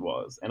liquid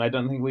was, and I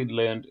don't think we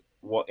learned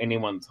what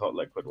anyone's hot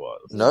liquid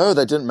was. No,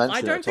 they didn't mention I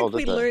it don't at all, think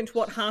we did they? learnt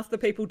what half the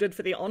people did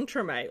for the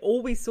entremet.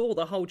 All we saw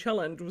the whole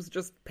challenge was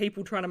just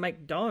people trying to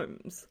make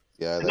domes.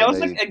 Yeah, And that was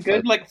like a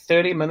good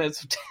 30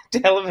 minutes of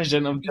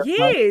television of just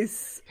like,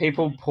 Yes!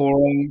 people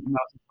pouring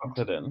melted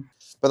chocolate in.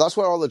 But that's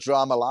where all the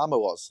drama llama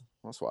was.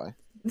 That's why.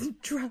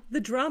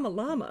 The drama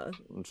llama.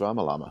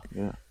 Drama llama,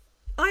 yeah.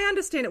 I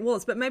understand it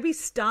was, but maybe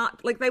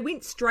start, like, they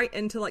went straight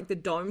into, like, the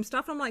dome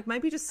stuff. I'm like,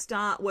 maybe just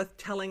start with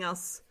telling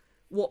us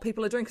what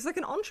people are doing. Because, like,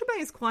 an entremet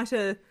is quite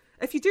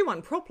if you do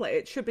one properly,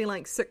 it should be,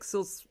 like, 6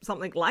 or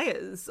something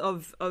layers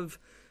of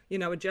you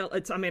know, a gel.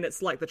 It's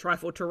like the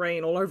trifle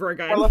terrine all over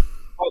again. Well,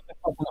 what the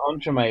fucking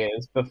entremet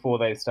is before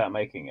they start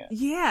making it.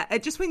 Yeah,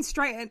 it just went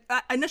straight in.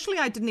 Initially,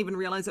 I didn't even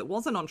realise it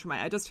was an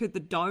entremet. I just heard the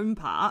dome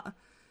part.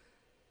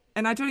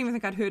 And I don't even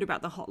think I'd heard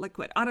about the hot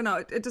liquid. I don't know.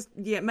 It just,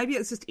 maybe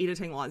it's just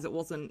editing-wise. It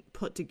wasn't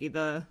put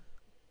together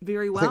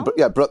very well.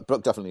 Brooke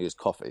definitely used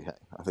coffee. Hey?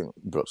 I think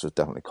Brooke's was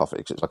definitely coffee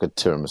because it's like a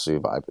tiramisu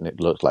vibe and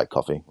it looked like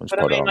coffee. When but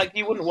I mean, like,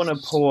 you wouldn't want to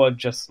pour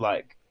just,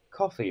 like,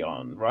 coffee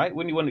on, right?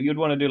 You'd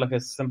want to do, like, a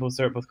simple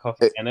syrup with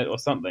coffee in it or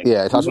something.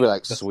 Yeah, it has to be,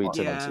 like, sweet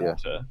in it,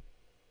 yeah.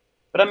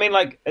 But I mean,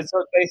 like, it's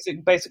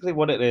basically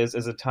what it is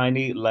a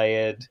tiny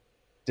layered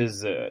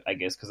dessert, I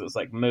guess, because it's,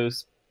 like,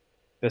 mousse,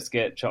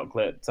 biscuit,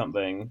 chocolate,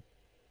 something...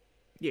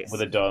 Yes.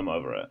 With a dome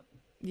over it.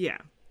 Yeah.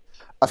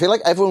 I feel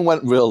like everyone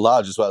went real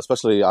large as well,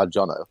 especially our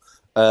Jono.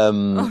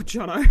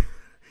 Jono.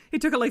 He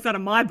took a leaf out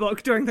of my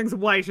book, doing things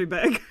way too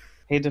big.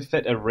 He had to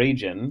fit a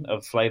region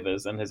of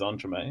flavours in his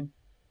entremet.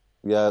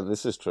 Yeah,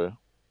 this is true.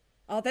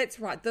 Oh, that's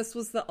right. This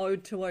was the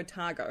Ode to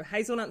Otago.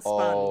 Hazelnut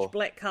sponge,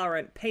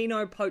 blackcurrant,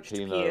 Pinot poached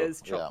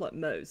pears, chocolate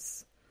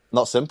mousse.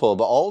 Not simple,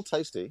 but all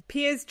tasty.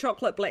 Pears,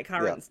 chocolate,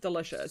 blackcurrants,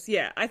 delicious.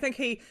 Yeah, I think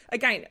he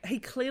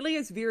clearly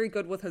is very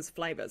good with his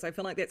flavours. I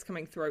feel like that's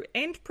coming through.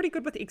 And pretty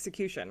good with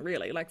execution,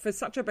 really. Like, for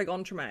such a big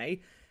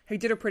entremet, he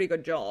did a pretty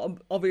good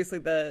job. Obviously,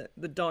 the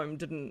dome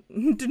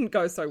didn't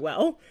go so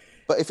well.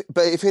 But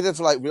if he'd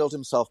have, like, reeled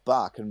himself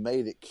back and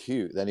made it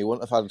cute, then he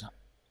wouldn't have had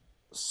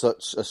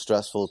such a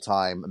stressful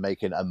time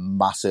making a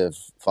massive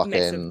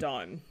fucking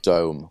dome.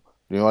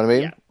 You know what I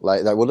mean? Yeah.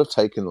 Like, that would have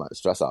taken, like,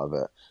 stress out of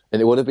it.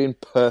 And it would have been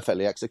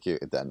perfectly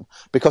executed then.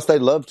 Because they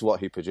loved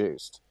what he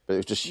produced. But it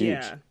was just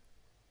huge.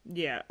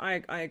 Yeah,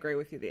 I agree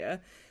with you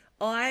there.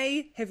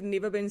 I have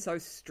never been so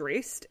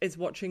stressed as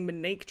watching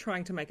Monique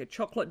trying to make a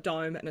chocolate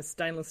dome in a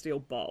stainless steel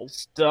bowl.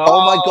 Stop.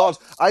 Oh my God.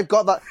 I've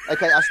got that.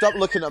 Okay, I stopped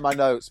looking at my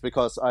notes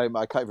because I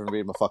can't even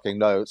read my fucking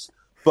notes.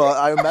 But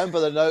I remember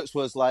the notes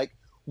was like,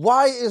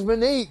 why is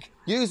Monique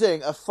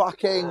using a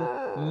fucking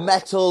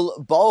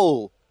metal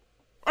bowl?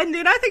 And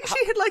then I think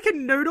she had like a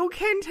noodle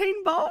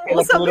canteen bowl or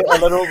like something. A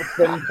little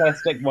thin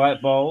plastic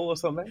white bowl or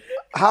something.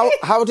 How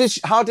did she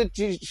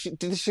think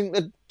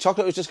the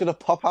chocolate was just going to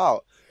pop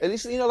out? At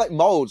least, you know, like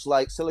molds,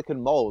 like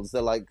silicon molds,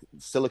 they're like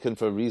silicon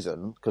for a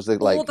reason because they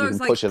like, those, you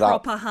can push it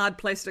out. Proper hard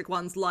plastic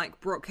ones like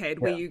Brooke had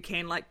where you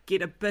can like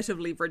get a bit of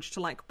leverage to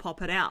like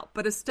pop it out.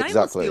 But a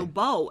stainless steel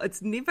bowl,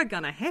 it's never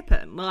going to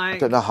happen. Like, I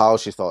don't know how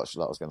she thought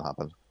that was going to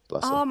happen.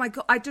 Oh my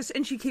God,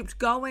 and she kept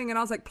going and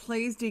I was like,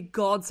 please, dear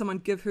God, someone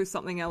give her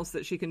something else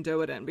that she can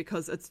do it in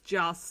because it's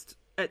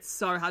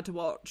so hard to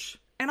watch.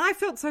 And I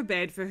felt so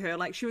bad for her.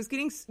 Like, she was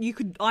getting,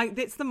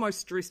 that's the most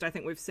stressed I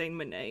think we've seen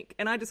Monique.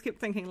 And I just kept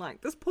thinking, like,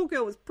 this poor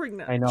girl was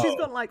pregnant. I know. She's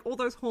got like all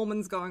those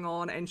hormones going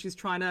on and she's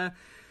trying to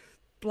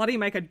bloody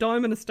make a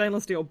dome in a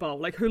stainless steel bowl.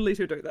 Like, who let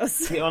her do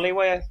this? The only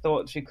way I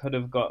thought she could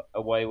have got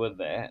away with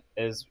that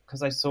is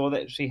because I saw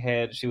that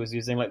she was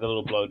using like the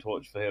little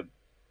blowtorch for her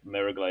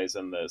mirror glaze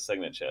and the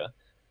signature,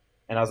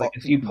 and I was like,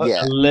 if you put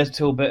a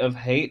little bit of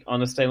heat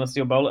on a stainless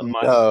steel bowl, it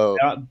might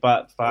out.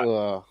 But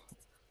fuck,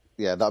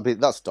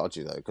 that's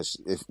dodgy though,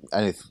 because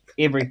if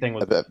everything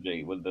was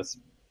dodgy with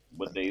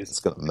these, it's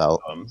gonna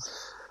melt.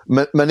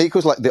 Monique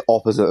was like the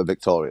opposite of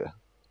Victoria,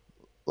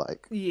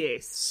 like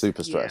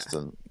super stressed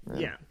and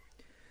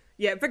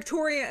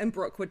Victoria and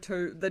Brooke were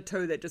the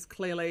two that just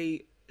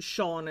clearly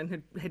shone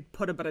and had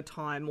put a bit of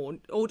time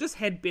or just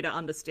had better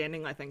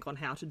understanding, I think, on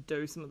how to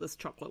do some of this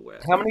chocolate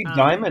work. How many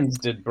diamonds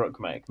did Brooke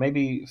make?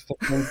 Maybe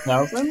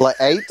 15,000? Like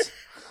 8?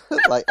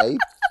 Like 8?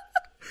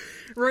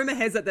 Rumour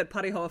has it that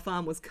Parihoa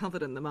Farm was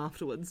covered in them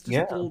afterwards,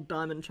 just all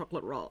diamond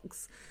chocolate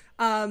rocks.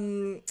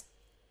 Something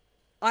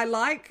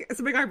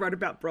I wrote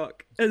about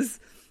Brooke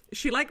is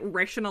she like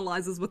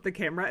rationalizes with the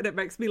camera and it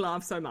makes me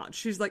laugh so much.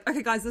 She's like,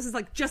 okay guys, this is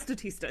like just a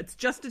tester. It's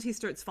just a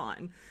tester. It's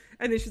fine.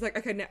 And then she's like,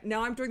 okay,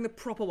 now I'm doing the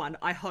proper one,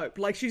 I hope.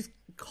 Like, she's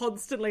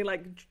constantly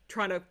like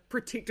trying to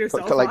protect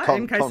herself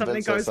in case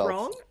something goes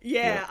wrong.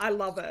 Yeah, I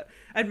love it.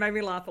 It made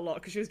me laugh a lot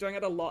because she was doing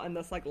it a lot in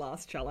this like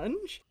last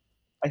challenge.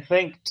 I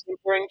think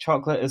tempering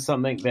chocolate is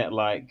something that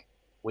like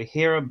we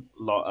hear a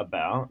lot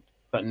about,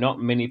 but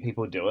not many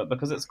people do it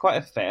because it's quite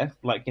a faff.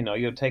 Like, you know,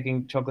 you're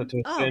taking chocolate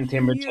to a certain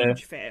temperature,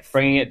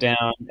 bringing it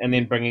down, and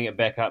then bringing it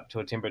back up to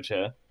a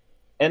temperature.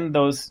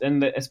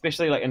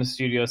 Especially like in a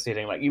studio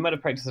setting, like you might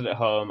have practiced it at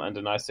home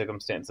under nice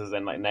circumstances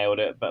and like nailed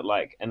it, but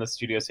like in a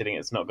studio setting,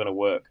 it's not going to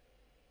work,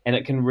 and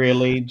it can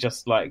really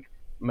just like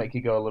make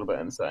you go a little bit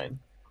insane.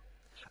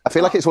 I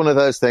feel like it's one of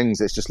those things.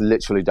 It's just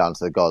literally down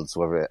to the gods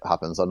whether it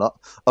happens or not,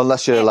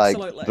 unless you're like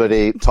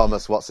bloody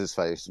Thomas, what's his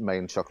face,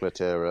 main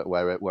chocolatier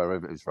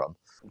wherever he's from.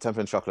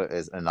 Tempering chocolate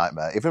is a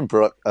nightmare. Even even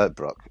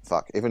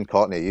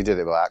Courtnay, you did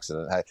it by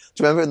accident. Hey,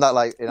 do you remember in that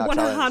like in our 100%.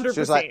 Challenge? She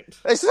was like,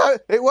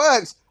 "It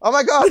works! Oh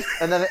my God!"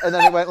 And then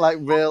it went like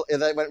real.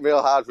 It went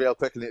real hard, real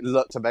quick, and it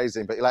looked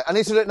amazing. But you're like, "I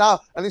need to do it now!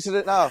 I need to do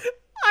it now!"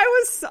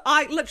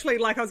 I literally,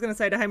 like I was going to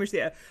say to Hamish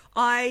there,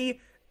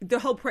 the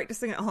whole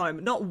practicing at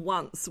home, not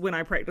once when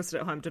I practiced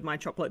at home did my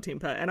chocolate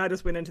temper, and I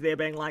just went into there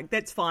being like,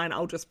 that's fine,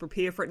 I'll just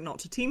prepare for it not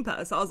to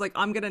temper. So I was like,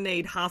 I'm going to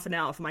need half an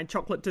hour for my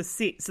chocolate to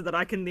set so that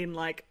I can then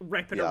like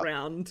wrap it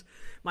around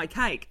my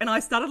cake. And I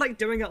started like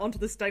doing it onto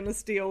the stainless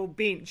steel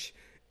bench,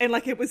 and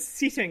like it was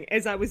setting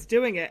as I was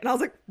doing it, and I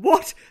was like,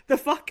 what the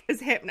fuck is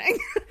happening?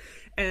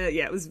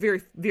 Yeah, it was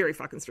very, very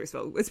fucking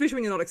stressful, especially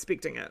when you're not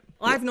expecting it.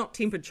 Yeah. I've not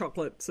tempered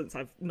chocolate since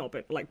I've not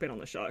been on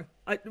the show.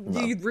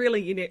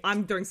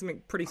 I'm doing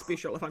something pretty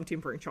special if I'm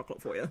tempering chocolate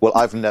for you. Well,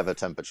 I've never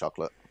tempered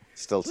chocolate.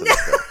 Still to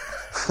this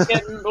day. Yeah,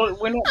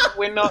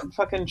 we're not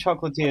fucking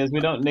chocolatiers.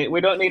 We don't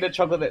need a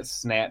chocolate that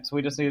snaps.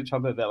 We just need a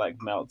chocolate that like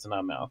melts in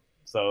our mouth.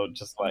 So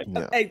just like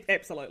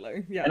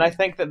absolutely, yeah. And I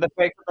think that the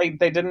fact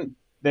that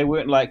they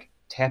weren't like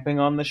tapping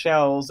on the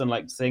shells and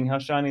like seeing how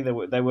shiny they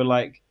were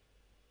like.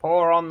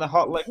 Pour on the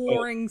hot liquid.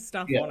 Pouring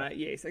stuff on it,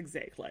 yes,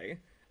 exactly.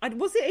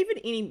 Was there even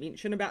any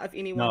mention about if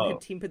anyone had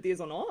tempered theirs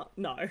or not?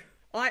 No.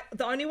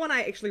 The only one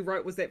I actually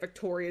wrote was that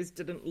Victoria's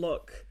didn't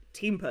look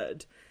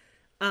tempered.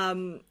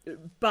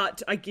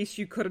 But I guess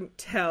you couldn't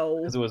tell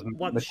it was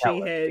once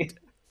metallic. She had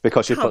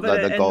because she put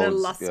covered the it gold in the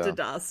luster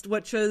dust,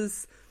 which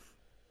is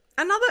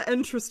another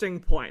interesting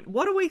point.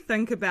 What do we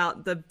think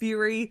about the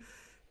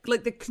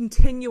the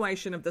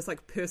continuation of this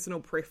like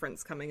personal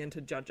preference coming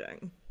into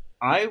judging?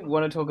 I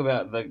want to talk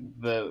about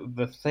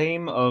the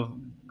theme of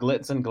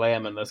glitz and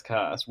glam in this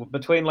cast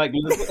between like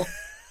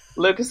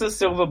Lucas's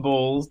silver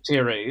balls,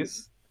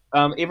 cherries,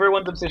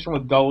 everyone's obsession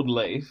with gold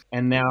leaf,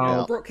 and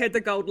now Brooke had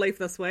the gold leaf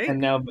this week, and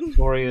now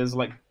Victoria's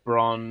like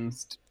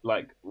bronzed.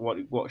 Like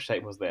what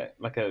shape was that?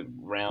 Like a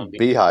round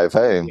beehive,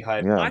 hey?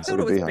 Beehive. Yeah, I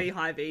thought it was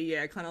beehive-y,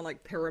 yeah, kind of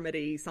like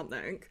pyramid-y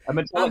something.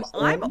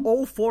 I'm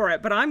all for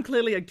it, but I'm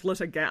clearly a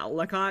glitter gal.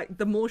 Like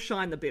the more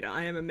shine, the better.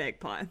 I am a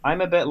magpie.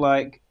 I'm a bit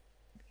like.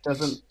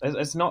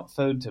 It's not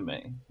food to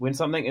me. When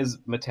something is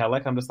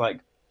metallic, I'm just like,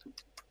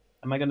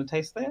 am I going to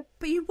taste that?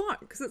 But you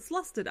won't, because it's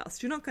luster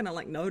dust. You're not going to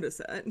like notice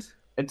it.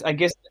 I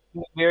guess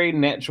very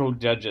natural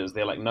judges.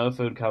 They're like, no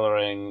food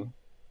coloring,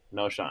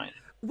 no shine.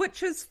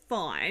 Which is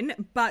fine,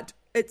 but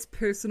it's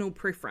personal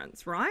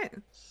preference, right?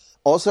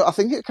 Also, I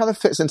think it kind of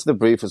fits into the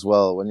brief as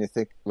well. When you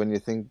think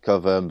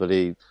of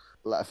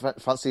like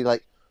fancy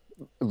like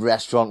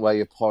restaurant where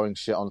you're pouring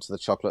shit onto the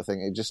chocolate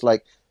thing, it just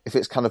like. If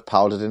it's kind of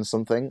powdered in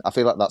something, I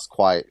feel like that's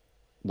quite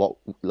what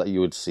like you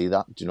would see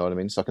that. Do you know what I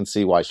mean? So I can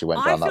see why she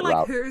went down that route. I feel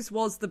like hers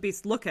was the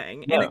best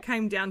looking, and it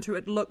came down to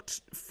it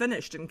looked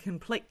finished and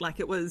complete.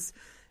 Like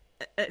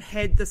it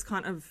had this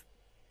kind of,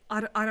 I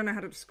don't know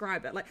how to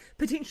describe it. Like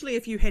potentially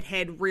if you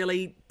had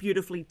really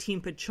beautifully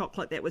tempered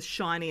chocolate that was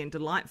shiny and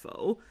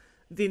delightful,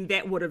 then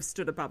that would have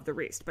stood above the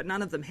rest. But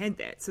none of them had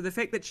that. So the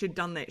fact that she'd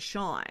done that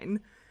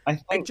shine... I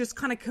think it just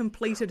kind of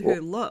completed her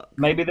look.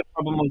 Maybe the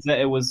problem was that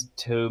it was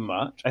too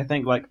much. I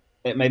think like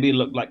it maybe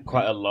looked like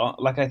quite a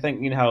lot. Like I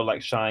think you know how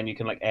like shine you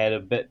can like add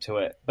a bit to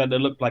it, but it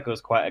looked like it was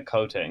quite a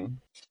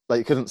coating. Like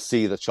you couldn't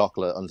see the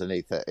chocolate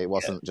underneath it. It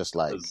wasn't just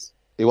like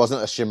it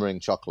wasn't a shimmering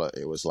chocolate.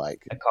 It was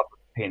like a copper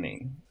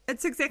penny.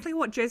 It's exactly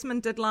what Jasmine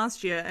did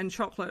last year in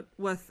chocolate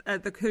with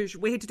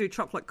we had to do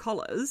chocolate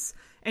collars,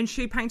 and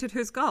she painted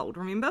hers gold.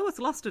 Remember, with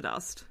luster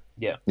dust.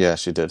 Yeah,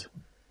 she did,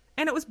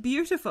 and it was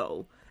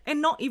beautiful. And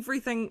not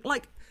everything,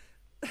 like,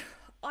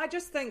 I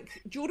just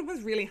think Jordan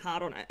was really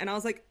hard on it. And I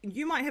was like,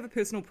 you might have a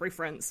personal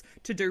preference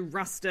to do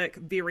rustic,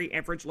 very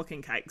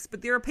average-looking cakes.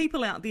 But there are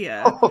people out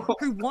there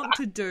who want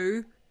to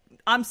do...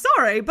 I'm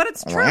sorry, but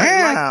it's true.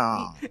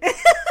 Wow. Like,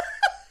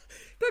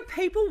 but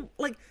people,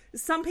 like,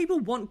 some people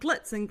want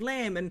glitz and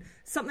glam and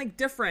something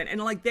different. And,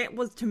 like, that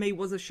was, to me,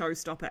 was a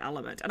showstopper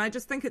element. And I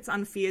just think it's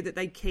unfair that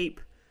they keep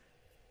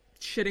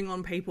shitting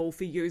on people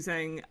for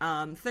using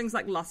things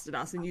like luster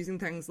dust and using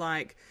things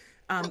like...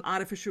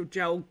 artificial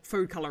gel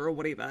food colour or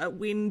whatever,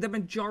 when the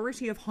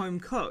majority of home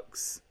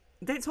cooks,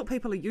 that's what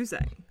people are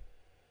using.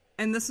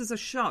 And this is a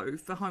show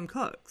for home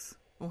cooks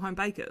or home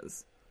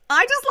bakers.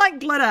 I just like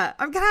glitter,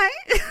 okay?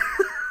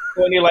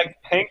 When you like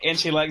pink and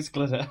she likes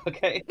glitter,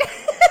 okay?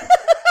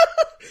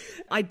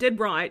 I did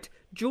write,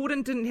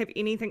 Jordan didn't have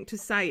anything to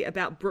say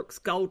about Brooke's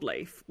gold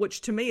leaf,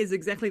 which to me is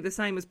exactly the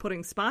same as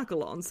putting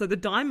sparkle on. So the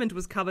diamond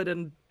was covered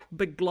in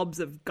big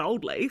globs of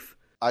gold leaf.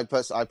 I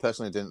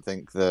personally didn't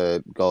think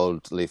the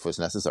gold leaf was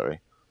necessary.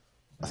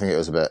 I think it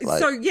was a bit like...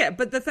 So, yeah,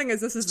 but the thing is,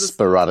 this is this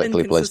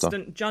sporadically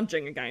inconsistent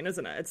judging again,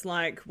 isn't it? It's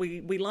like,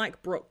 we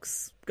like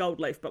Brooke's gold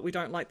leaf, but we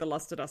don't like the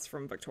luster dust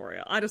from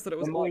Victoria. I just thought it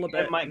was all a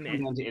bit... It might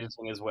come down to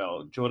editing as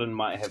well. Jordan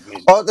might have...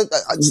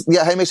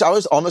 yeah, Hamish, I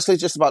was honestly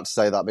just about to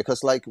say that,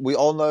 because, like, we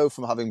all know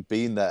from having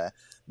been there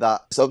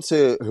that it's up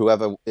to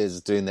whoever is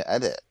doing the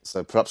edit.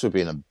 So perhaps we're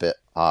being a bit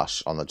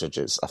harsh on the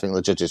judges. I think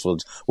the judges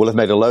will have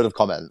made a load of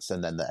comments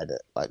and then the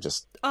edit, like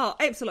just... Oh,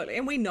 absolutely.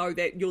 And we know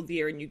that you're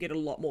there and you get a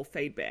lot more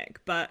feedback,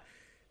 but...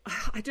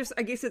 I guess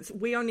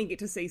we only get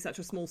to see such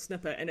a small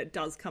snippet, and it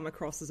does come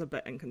across as a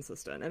bit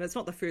inconsistent. And it's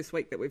not the first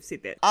week that we've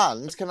said that.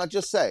 And can I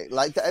just say,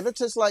 like, the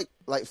editors, like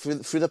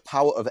through the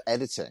power of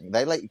editing,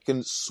 they like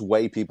can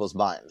sway people's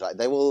minds. Like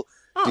they will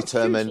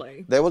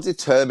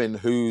determine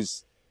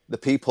who's the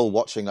people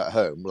watching at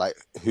home, like,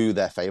 who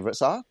their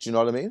favourites are. Do you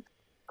know what I mean?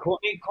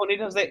 Courtnay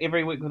does that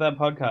every week with our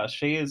podcast.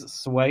 She is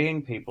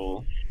swaying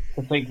people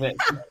to think that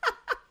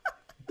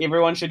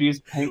everyone should use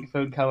pink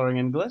food colouring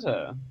and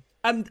glitter.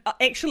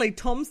 Actually,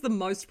 Tom's the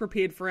most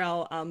prepared for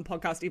our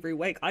podcast every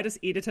week. I just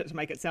edit it to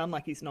make it sound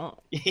like he's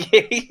not.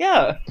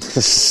 Yeah.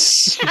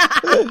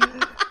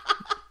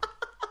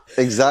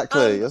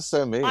 Exactly. You're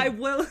so mean. I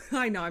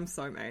know, I'm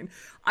so mean.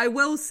 I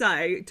will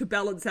say, to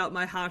balance out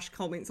my harsh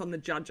comments on the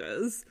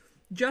judges,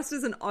 just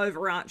as an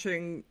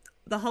overarching,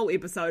 the whole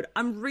episode,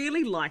 I'm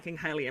really liking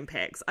Hayley and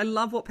Pax. I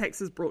love what Pax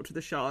has brought to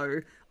the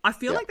show. I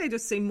feel like they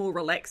just seem more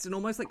relaxed and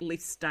almost like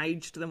less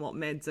staged than what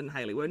Mads and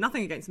Hayley were.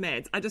 Nothing against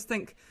Mads. I just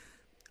think,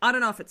 I don't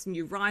know if it's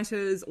new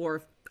writers or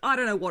if, I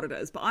don't know what it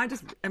is, but I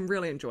just am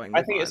really enjoying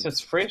I think it's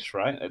just fresh,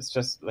 right? It's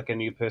just like a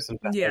new person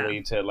for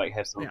Hayley to like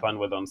have some fun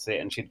with on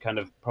set, and she'd kind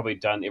of probably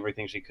done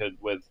everything she could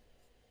with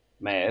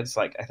Mads.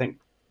 Like, I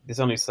think there's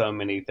only so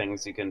many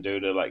things you can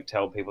do to like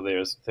tell people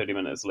there's 30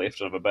 minutes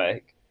left of a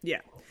bake. Yeah.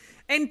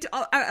 And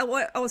I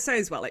will say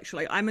as well,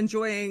 actually, I'm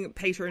enjoying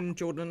Peter and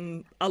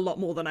Jordan a lot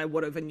more than I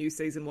would have a new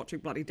season watching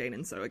bloody Dean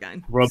and Sue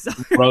again.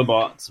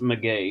 Robots,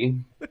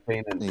 McGee,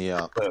 Dean and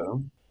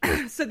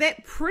Sue. So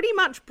that pretty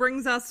much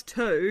brings us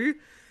to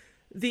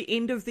the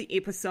end of the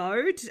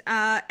episode.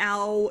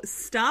 Our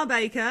star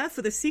baker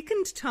for the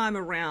second time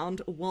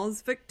around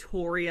was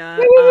Victoria.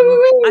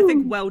 I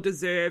think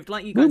well-deserved.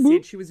 Like you guys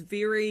said, she was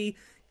very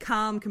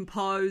calm,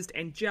 composed,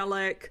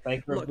 angelic,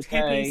 looked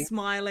happy,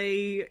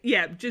 smiley.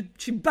 Yeah,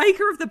 she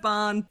baker of the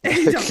barn.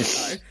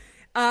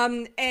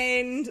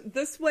 And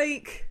this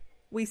week,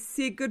 we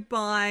said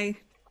goodbye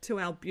to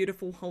our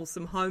beautiful,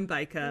 wholesome home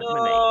baker,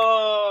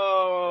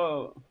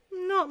 Monique.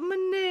 Not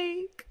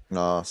Monique.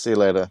 No, see you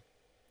later.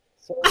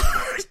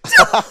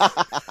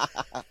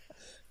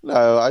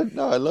 No, I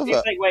love it.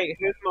 Like, wait,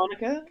 who's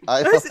Monica?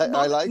 I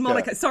like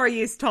Monica. her. Sorry,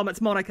 yes, Tom,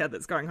 it's Monica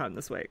that's going home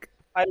this week.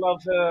 I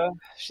love her.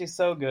 She's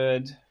so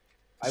good.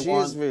 She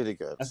is really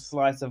good. A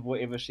slice of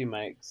whatever she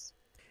makes.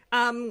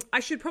 I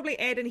should probably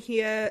add in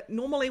here,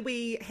 normally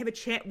we have a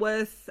chat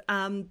with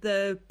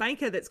the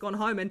baker that's gone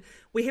home, and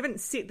we haven't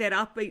set that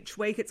up each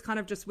week. It's kind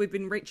of just we've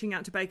been reaching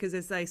out to bakers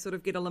as they sort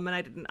of get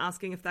eliminated and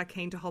asking if they're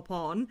keen to hop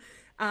on.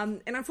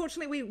 And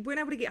unfortunately, we weren't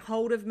able to get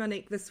hold of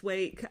Monique this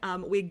week.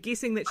 We're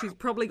guessing that she's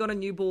probably got a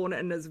newborn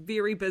and is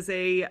very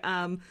busy.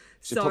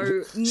 She's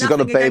got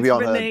a baby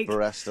on her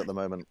breast at the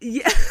moment.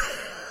 Yeah.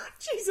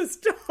 Jesus,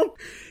 Tom.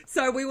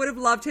 So we would have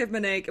loved to have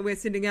Monique, and we're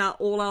sending out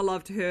all our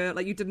love to her.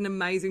 Like, you did an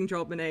amazing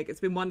job, Monique. It's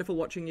been wonderful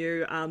watching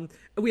you.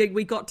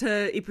 We got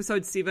to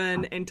episode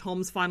 7, and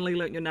Tom's finally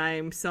learnt your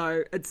name,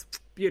 so it's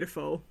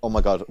beautiful. Oh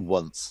my God,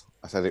 once.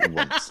 I said it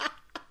once.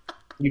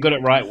 You got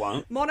it right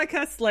once.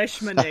 Monica /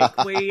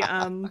 Monique. We,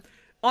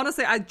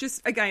 honestly, I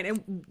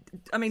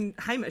mean,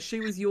 Hamish, she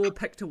was your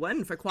pick to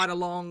win for quite a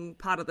long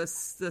part of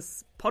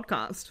this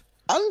podcast.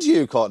 And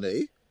you,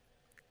 Courtnay.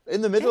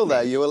 In the middle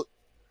there, you were...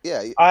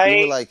 Yeah, you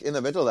were like, in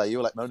the middle there, you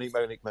were like,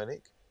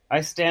 Monique.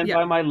 I stand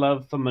by my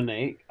love for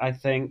Monique. I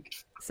think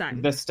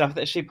the stuff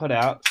that she put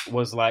out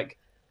was like,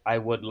 I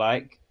would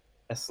like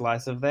a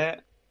slice of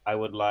that. I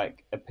would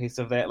like a piece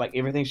of that. Like,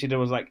 everything she did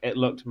was like, it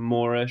looked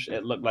Moorish.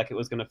 It looked like it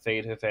was going to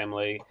feed her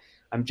family.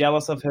 I'm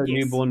jealous of her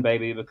newborn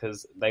baby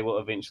because they will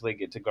eventually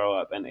get to grow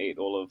up and eat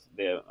all of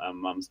their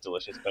mum's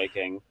delicious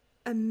baking.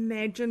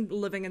 Imagine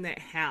living in that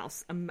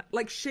house.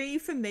 Like, she,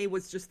 for me,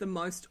 was just the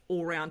most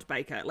all-round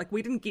baker. Like,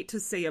 we didn't get to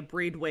see a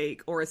bread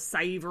week or a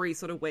savoury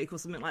sort of week or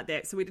something like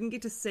that. So we didn't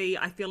get to see,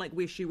 I feel like,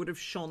 where she would have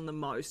shone the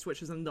most,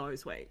 which was in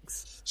those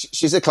weeks.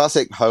 She's a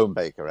classic home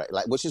baker, right?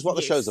 Like, which is what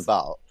the show's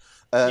about.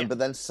 But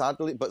then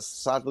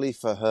sadly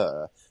for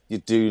her, you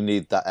do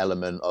need that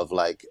element of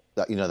like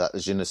that, that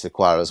je ne sais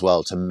quoi as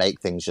well to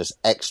make things just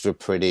extra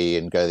pretty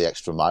and go the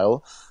extra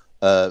mile.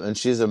 And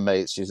she's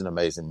an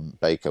amazing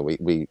baker.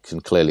 We can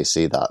clearly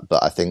see that,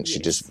 but I think she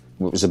just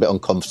was a bit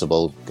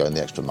uncomfortable going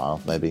the extra mile,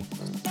 maybe.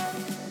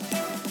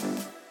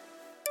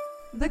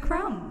 The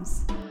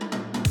Crumbs.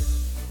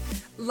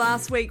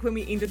 Last week when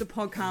we ended the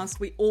podcast,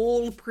 we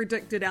all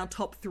predicted our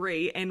top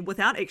 3, and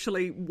without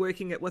actually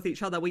working it with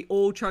each other, we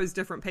all chose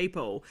different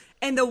people.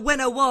 And the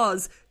winner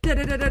was...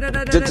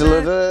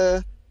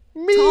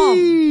 Me!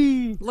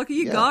 Tom, look at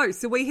you go.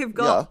 So we have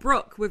got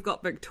Brooke, we've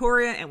got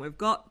Victoria, and we've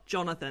got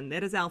Jonathan.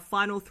 That is our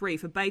final 3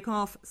 for Bake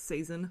Off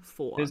Season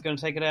 4. Who's going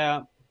to take it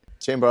out?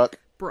 Team Brooke.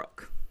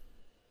 Brooke.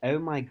 Oh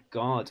my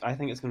God, I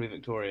think it's going to be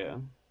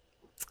Victoria.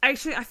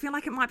 Actually, I feel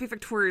like it might be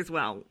Victoria as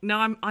well.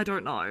 No, I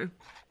don't know.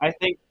 I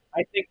think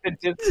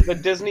the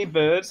Disney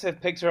birds have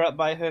picked her up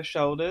by her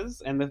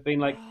shoulders, and they've been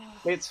like,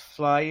 let's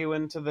fly you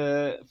into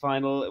the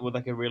final with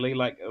like a really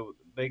like a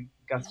big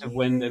gust of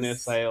wind in her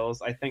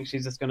sails. I think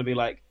she's just going to be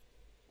like,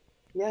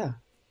 yeah.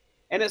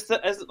 And it's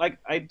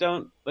like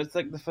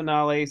the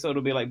finale, so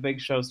it'll be like big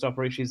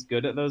showstopper. She's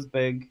good at those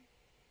big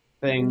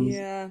things.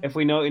 Yeah. If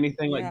we know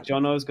anything,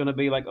 Jono's going to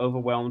be like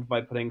overwhelmed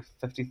by putting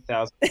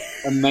 50,000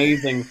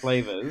 amazing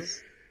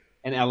flavors.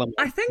 an element.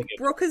 I think together.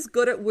 Brooke is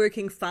good at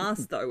working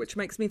fast, though, which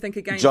makes me think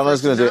again.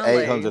 Jono's going going to to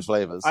do 800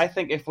 flavors. I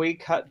think if we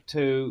cut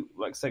to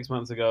like 6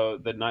 months ago,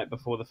 the night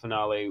before the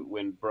finale,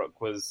 when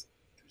Brooke was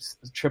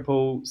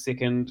triple,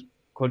 second,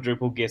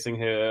 quadruple guessing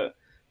her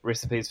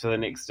recipes for the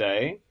next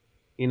day,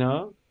 you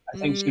know, I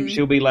think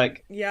she'll be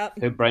like,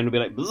 Yep. her brain will be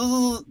like,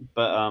 "Bzzz,"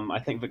 but I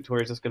think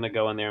Victoria's just going to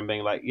go in there and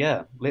being like,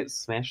 yeah, let's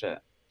smash it.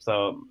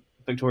 So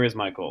Victoria's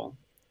my call.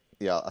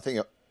 Yeah, I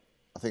think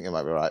you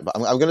might be right, but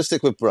I'm going to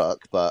stick with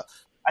Brooke. But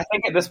I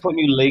think at this point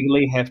you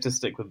legally have to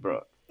stick with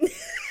Brooke.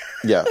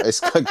 yeah,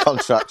 it's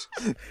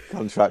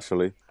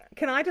contractually.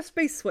 Can I just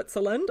be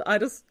Switzerland?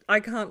 I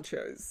can't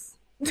choose.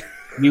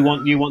 You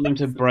want them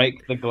to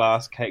break the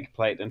glass cake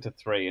plate into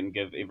 3 and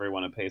give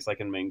everyone a piece,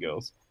 like in Mean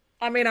Girls.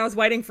 I mean, I was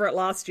waiting for it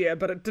last year,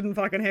 but it didn't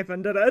fucking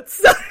happen, did it?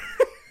 So...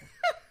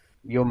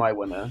 You're my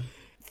winner.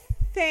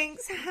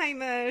 Thanks,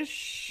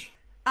 Hamish.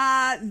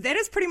 That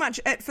is pretty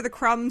much it for the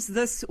Crumbs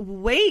this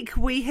week.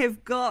 We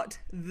have got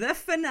the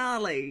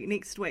finale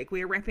next week.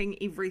 We're wrapping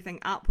everything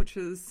up, which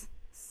is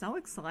so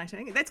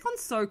exciting. That's gone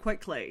so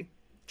quickly.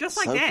 Just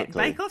like So that.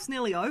 quickly. Bake Off's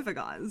nearly over,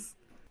 guys.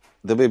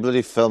 They'll be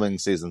bloody filming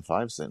season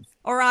 5 soon.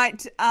 All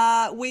right,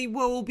 we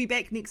will be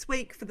back next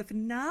week for the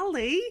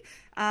finale.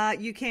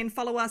 You can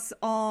follow us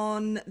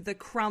on the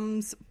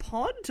Crumbs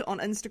Pod on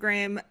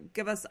Instagram.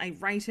 Give us a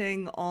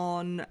rating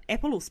on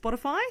Apple or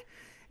Spotify.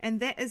 And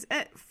that is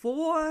it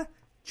for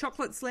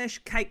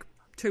Chocolate/Cake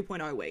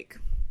 2.0 week.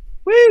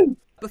 Woo!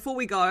 Before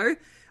we go,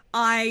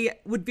 I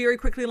would very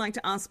quickly like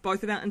to ask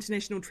both of our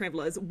international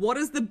travellers, what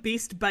is the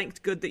best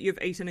baked good that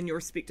you've eaten in your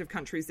respective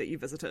countries that you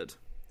visited?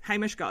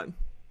 Hamish, go.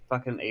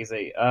 Fucking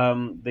easy.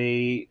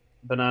 The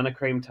banana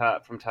cream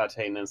tart from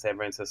Tartine in San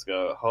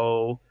Francisco.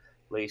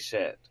 Holy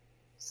shit.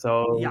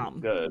 So Yum.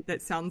 good.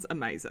 That sounds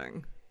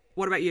amazing.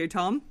 What about you,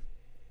 Tom?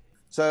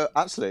 So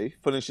actually,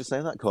 funny you should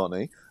say that,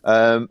 Courtnay,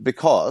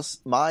 because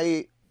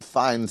my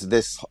find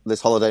this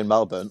holiday in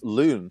Melbourne,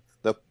 Loon,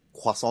 the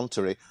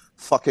croissanterie,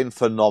 fucking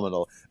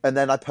phenomenal. And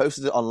then I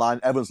posted it online.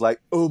 Everyone's like,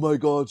 "Oh my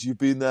god, you've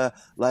been there!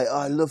 Like,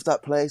 I love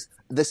that place.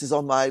 This is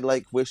on my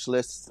like wish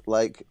list,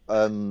 like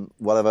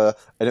whatever."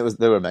 And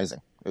they were amazing.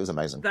 It was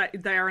amazing.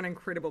 They are an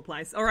incredible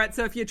place. All right,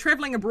 so if you're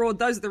travelling abroad,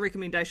 those are the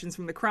recommendations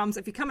from the Crumbs.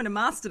 If you're coming to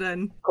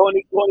Masterton,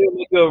 Courtney will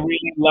make you a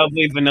really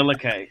lovely vanilla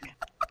cake.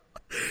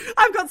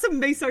 I've got some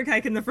miso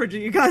cake in the fridge that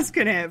you guys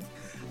can have.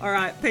 All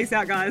right, peace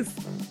out, guys.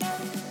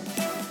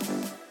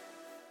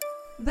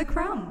 The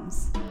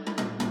Crumbs.